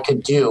think I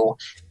could do.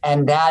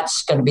 And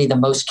that's going to be the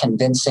most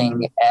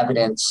convincing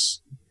evidence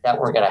that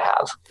we're going to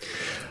have.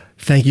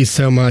 Thank you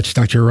so much,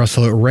 Dr.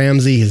 Russell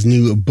Ramsay. His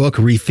new book,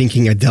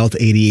 Rethinking Adult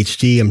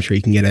ADHD. I'm sure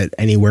you can get it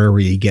anywhere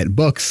where you get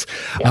books.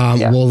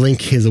 We'll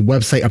link his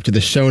website up to the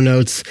show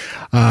notes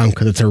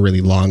because it's a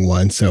really long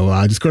one. So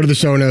just go to the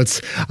show notes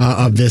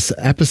of this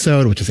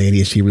episode, which is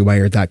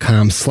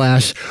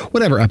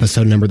ADHDrewired.com/whatever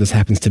episode number this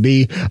happens to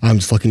be.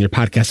 Just look in your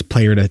podcast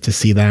player to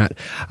see that.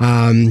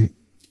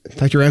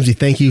 Dr. Ramsay,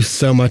 thank you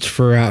so much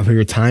for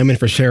your time and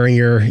for sharing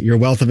your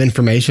wealth of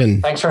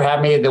information. Thanks for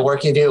having me. The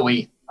work you do,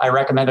 I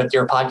recommend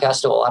your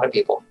podcast to a lot of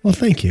people. Well,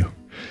 thank you.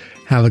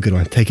 Have a good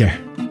one. Take care.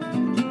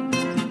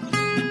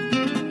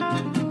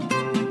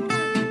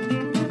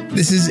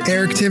 This is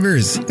Eric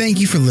Tivers. Thank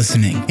you for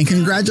listening, and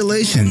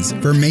congratulations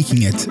for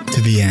making it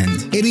to the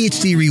end.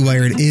 ADHD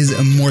Rewired is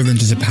more than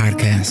just a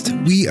podcast.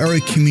 We are a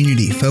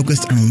community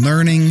focused on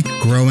learning,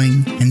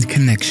 growing, and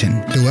connection.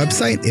 The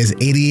website is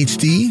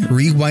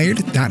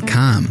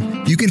ADHDrewired.com.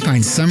 You can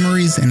find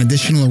summaries and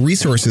additional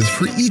resources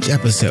for each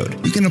episode.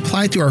 You can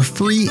apply to our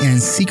free and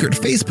secret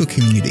Facebook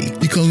community.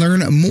 You can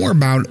learn more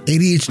about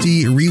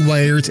ADHD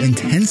Rewired's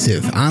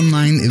intensive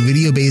online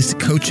video-based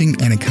coaching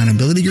and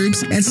accountability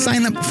groups, and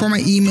sign up for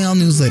my email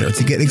newsletter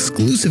to get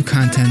exclusive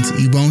content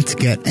you won't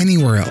get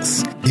anywhere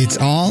else. It's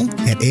all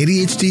at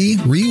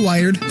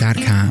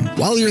ADHDrewired.com.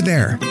 While you're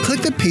there, click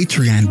the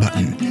Patreon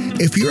button.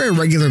 If you're a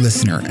regular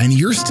listener and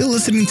you're still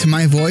listening to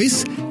my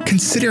voice,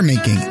 consider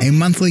making a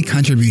monthly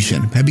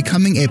contribution by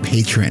becoming a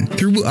patron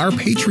through our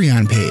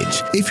Patreon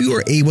page. If you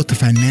are able to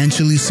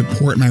financially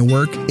support my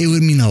work, it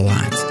would mean a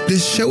lot.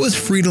 This show is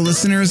free to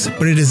listeners,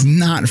 but it is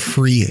not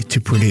free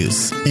to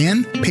produce.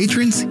 And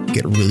patrons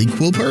get really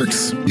cool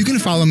perks. You can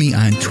follow me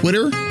on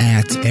Twitter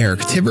at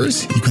Eric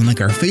Tivers. You can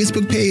like our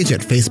Facebook page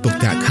at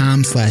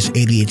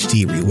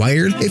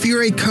facebook.com/ADHDrewired. If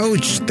you're a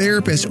coach,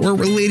 therapist, or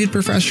related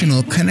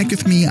professional, connect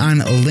with me on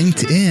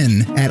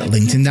LinkedIn at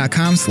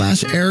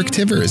linkedin.com/Eric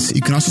Tivers.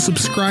 You can also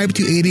subscribe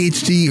to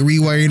ADHD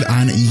Rewired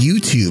on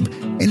YouTube.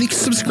 And you can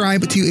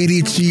subscribe to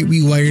ADHD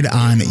Rewired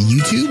on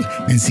YouTube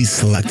and see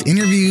select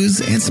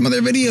interviews and some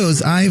other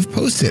videos I've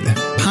posted.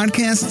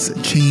 Podcasts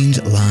change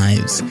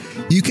lives.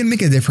 You can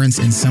make a difference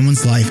in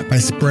someone's life by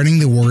spreading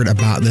the word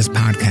about this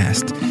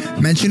podcast.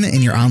 Mention it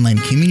in your online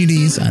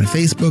communities on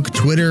Facebook,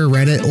 Twitter,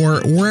 Reddit,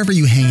 or wherever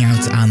you hang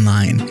out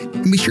online.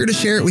 And be sure to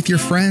share it with your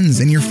friends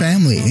and your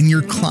family and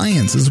your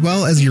clients, as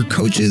well as your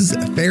coaches,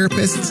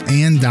 therapists,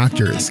 and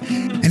doctors.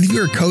 And if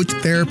you're a coach,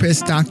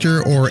 therapist,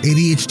 doctor, or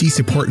ADHD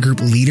support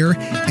group leader,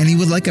 and you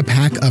would like a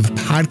pack of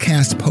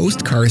podcast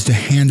postcards to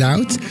hand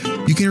out,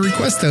 you can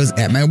request those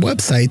at my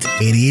website,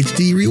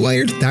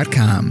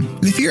 ADHDrewired.com.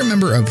 And if you're a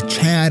member of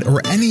CHAD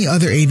or any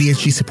other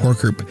ADHD support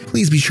group,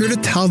 please be sure to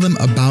tell them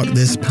about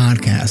this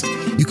podcast.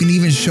 You can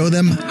even show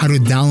them how to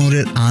download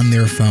it on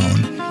their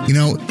phone. You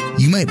know,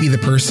 you might be the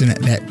person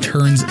that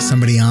turns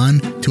somebody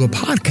on to a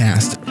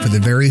podcast for the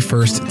very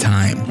first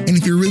time. And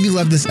if you really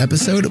love this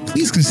episode,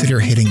 please consider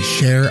hitting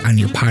share on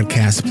your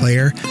podcast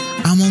player.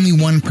 I'm only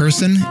one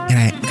person, and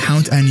I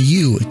count on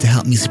you to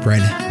help me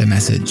spread the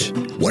message.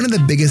 One of the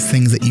biggest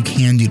things that you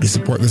can do to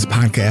support this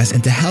podcast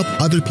and to help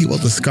other people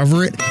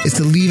discover it is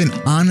to leave an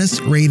honest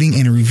rating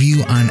and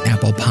review on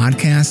Apple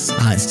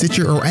Podcasts,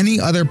 Stitcher, or any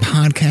other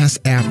podcast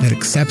app that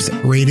accepts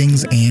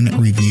ratings and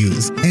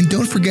reviews. And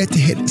don't forget to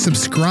hit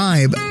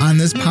subscribe on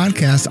this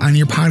podcast on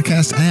your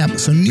podcast app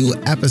so new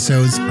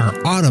episodes are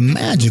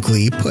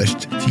automatically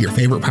pushed to your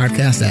favorite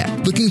podcast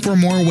app. Looking for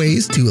more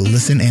ways to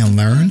listen and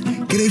learn?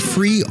 Get a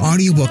free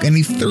audiobook and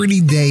a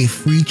 30-day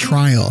free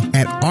trial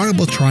at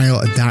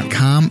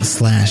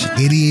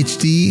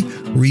audibletrial.com/ADHD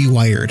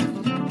Rewired.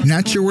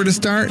 Not sure where to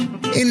start?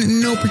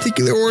 In no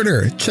particular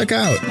order. Check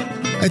out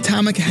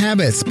Atomic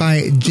Habits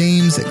by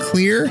James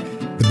Clear,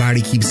 The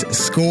Body Keeps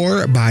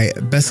Score by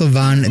Bessel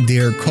van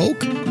der Kolk,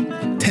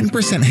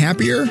 10%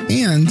 Happier,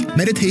 and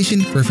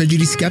Meditation for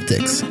Fidgety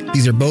Skeptics.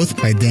 These are both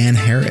by Dan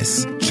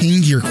Harris.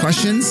 Change Your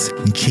Questions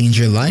and Change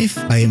Your Life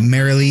by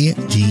Marilee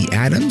G.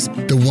 Adams.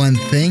 The One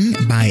Thing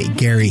by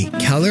Gary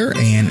Keller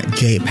and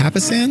Jay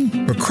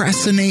Papasan.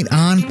 Procrastinate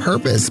on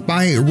Purpose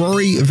by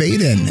Rory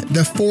Vaden.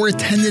 The 4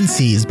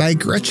 Tendencies by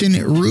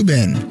Gretchen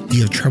Rubin. Do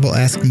you have trouble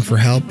asking for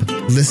help?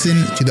 Listen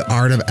to The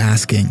Art of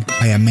Asking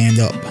by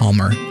Amanda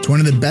Palmer. It's one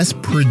of the best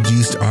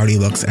produced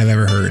audiobooks I've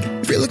ever heard.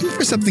 If you're looking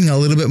for something a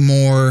little bit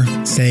more,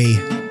 say,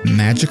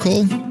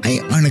 magical, I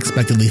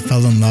unexpectedly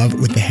fell in love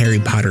with the Harry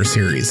Potter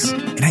series.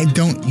 And I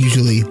don't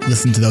usually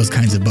listen to those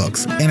kinds of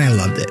books, and I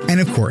loved it. And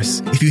of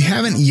course, if you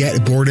haven't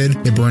yet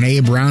boarded the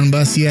Brene Brown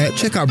bus yet,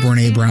 check out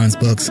Brene Brown's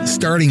books,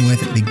 starting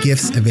with The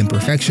Gifts of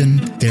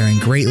Imperfection, Daring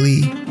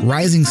Greatly,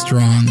 Rising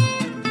Strong,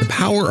 The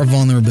Power of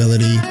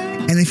Vulnerability,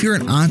 and if you're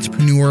an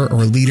entrepreneur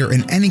or leader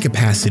in any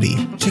capacity,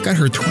 check out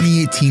her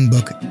 2018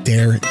 book,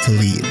 Dare to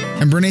Lead.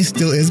 And Brene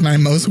still is my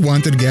most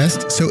wanted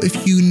guest, so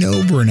if you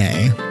know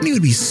Brene, and you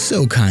would be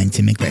so kind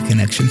to make that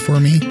connection for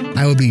me,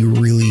 I would be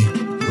really,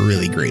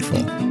 really grateful.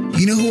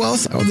 You know who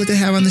else I would like to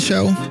have on the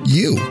show?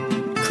 You.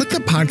 Click the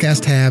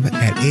podcast tab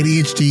at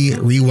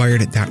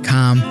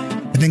ADHDrewired.com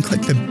and then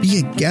click the Be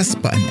a Guest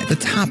button at the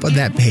top of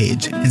that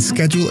page and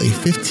schedule a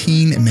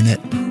 15-minute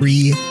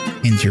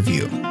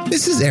interview.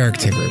 This is Eric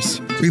Tivers,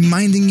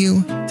 reminding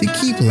you to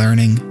keep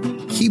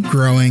learning, keep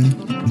growing,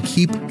 and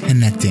keep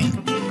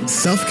connecting.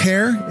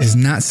 Self-care is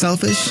not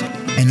selfish,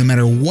 and no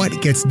matter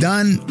what gets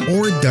done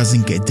or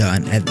doesn't get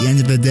done, at the end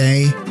of the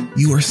day,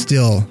 you are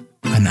still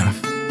enough.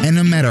 And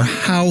no matter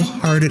how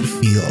hard it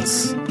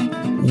feels,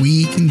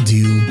 we can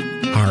do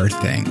hard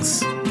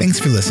things. Thanks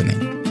for listening.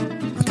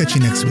 I'll catch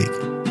you next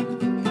week.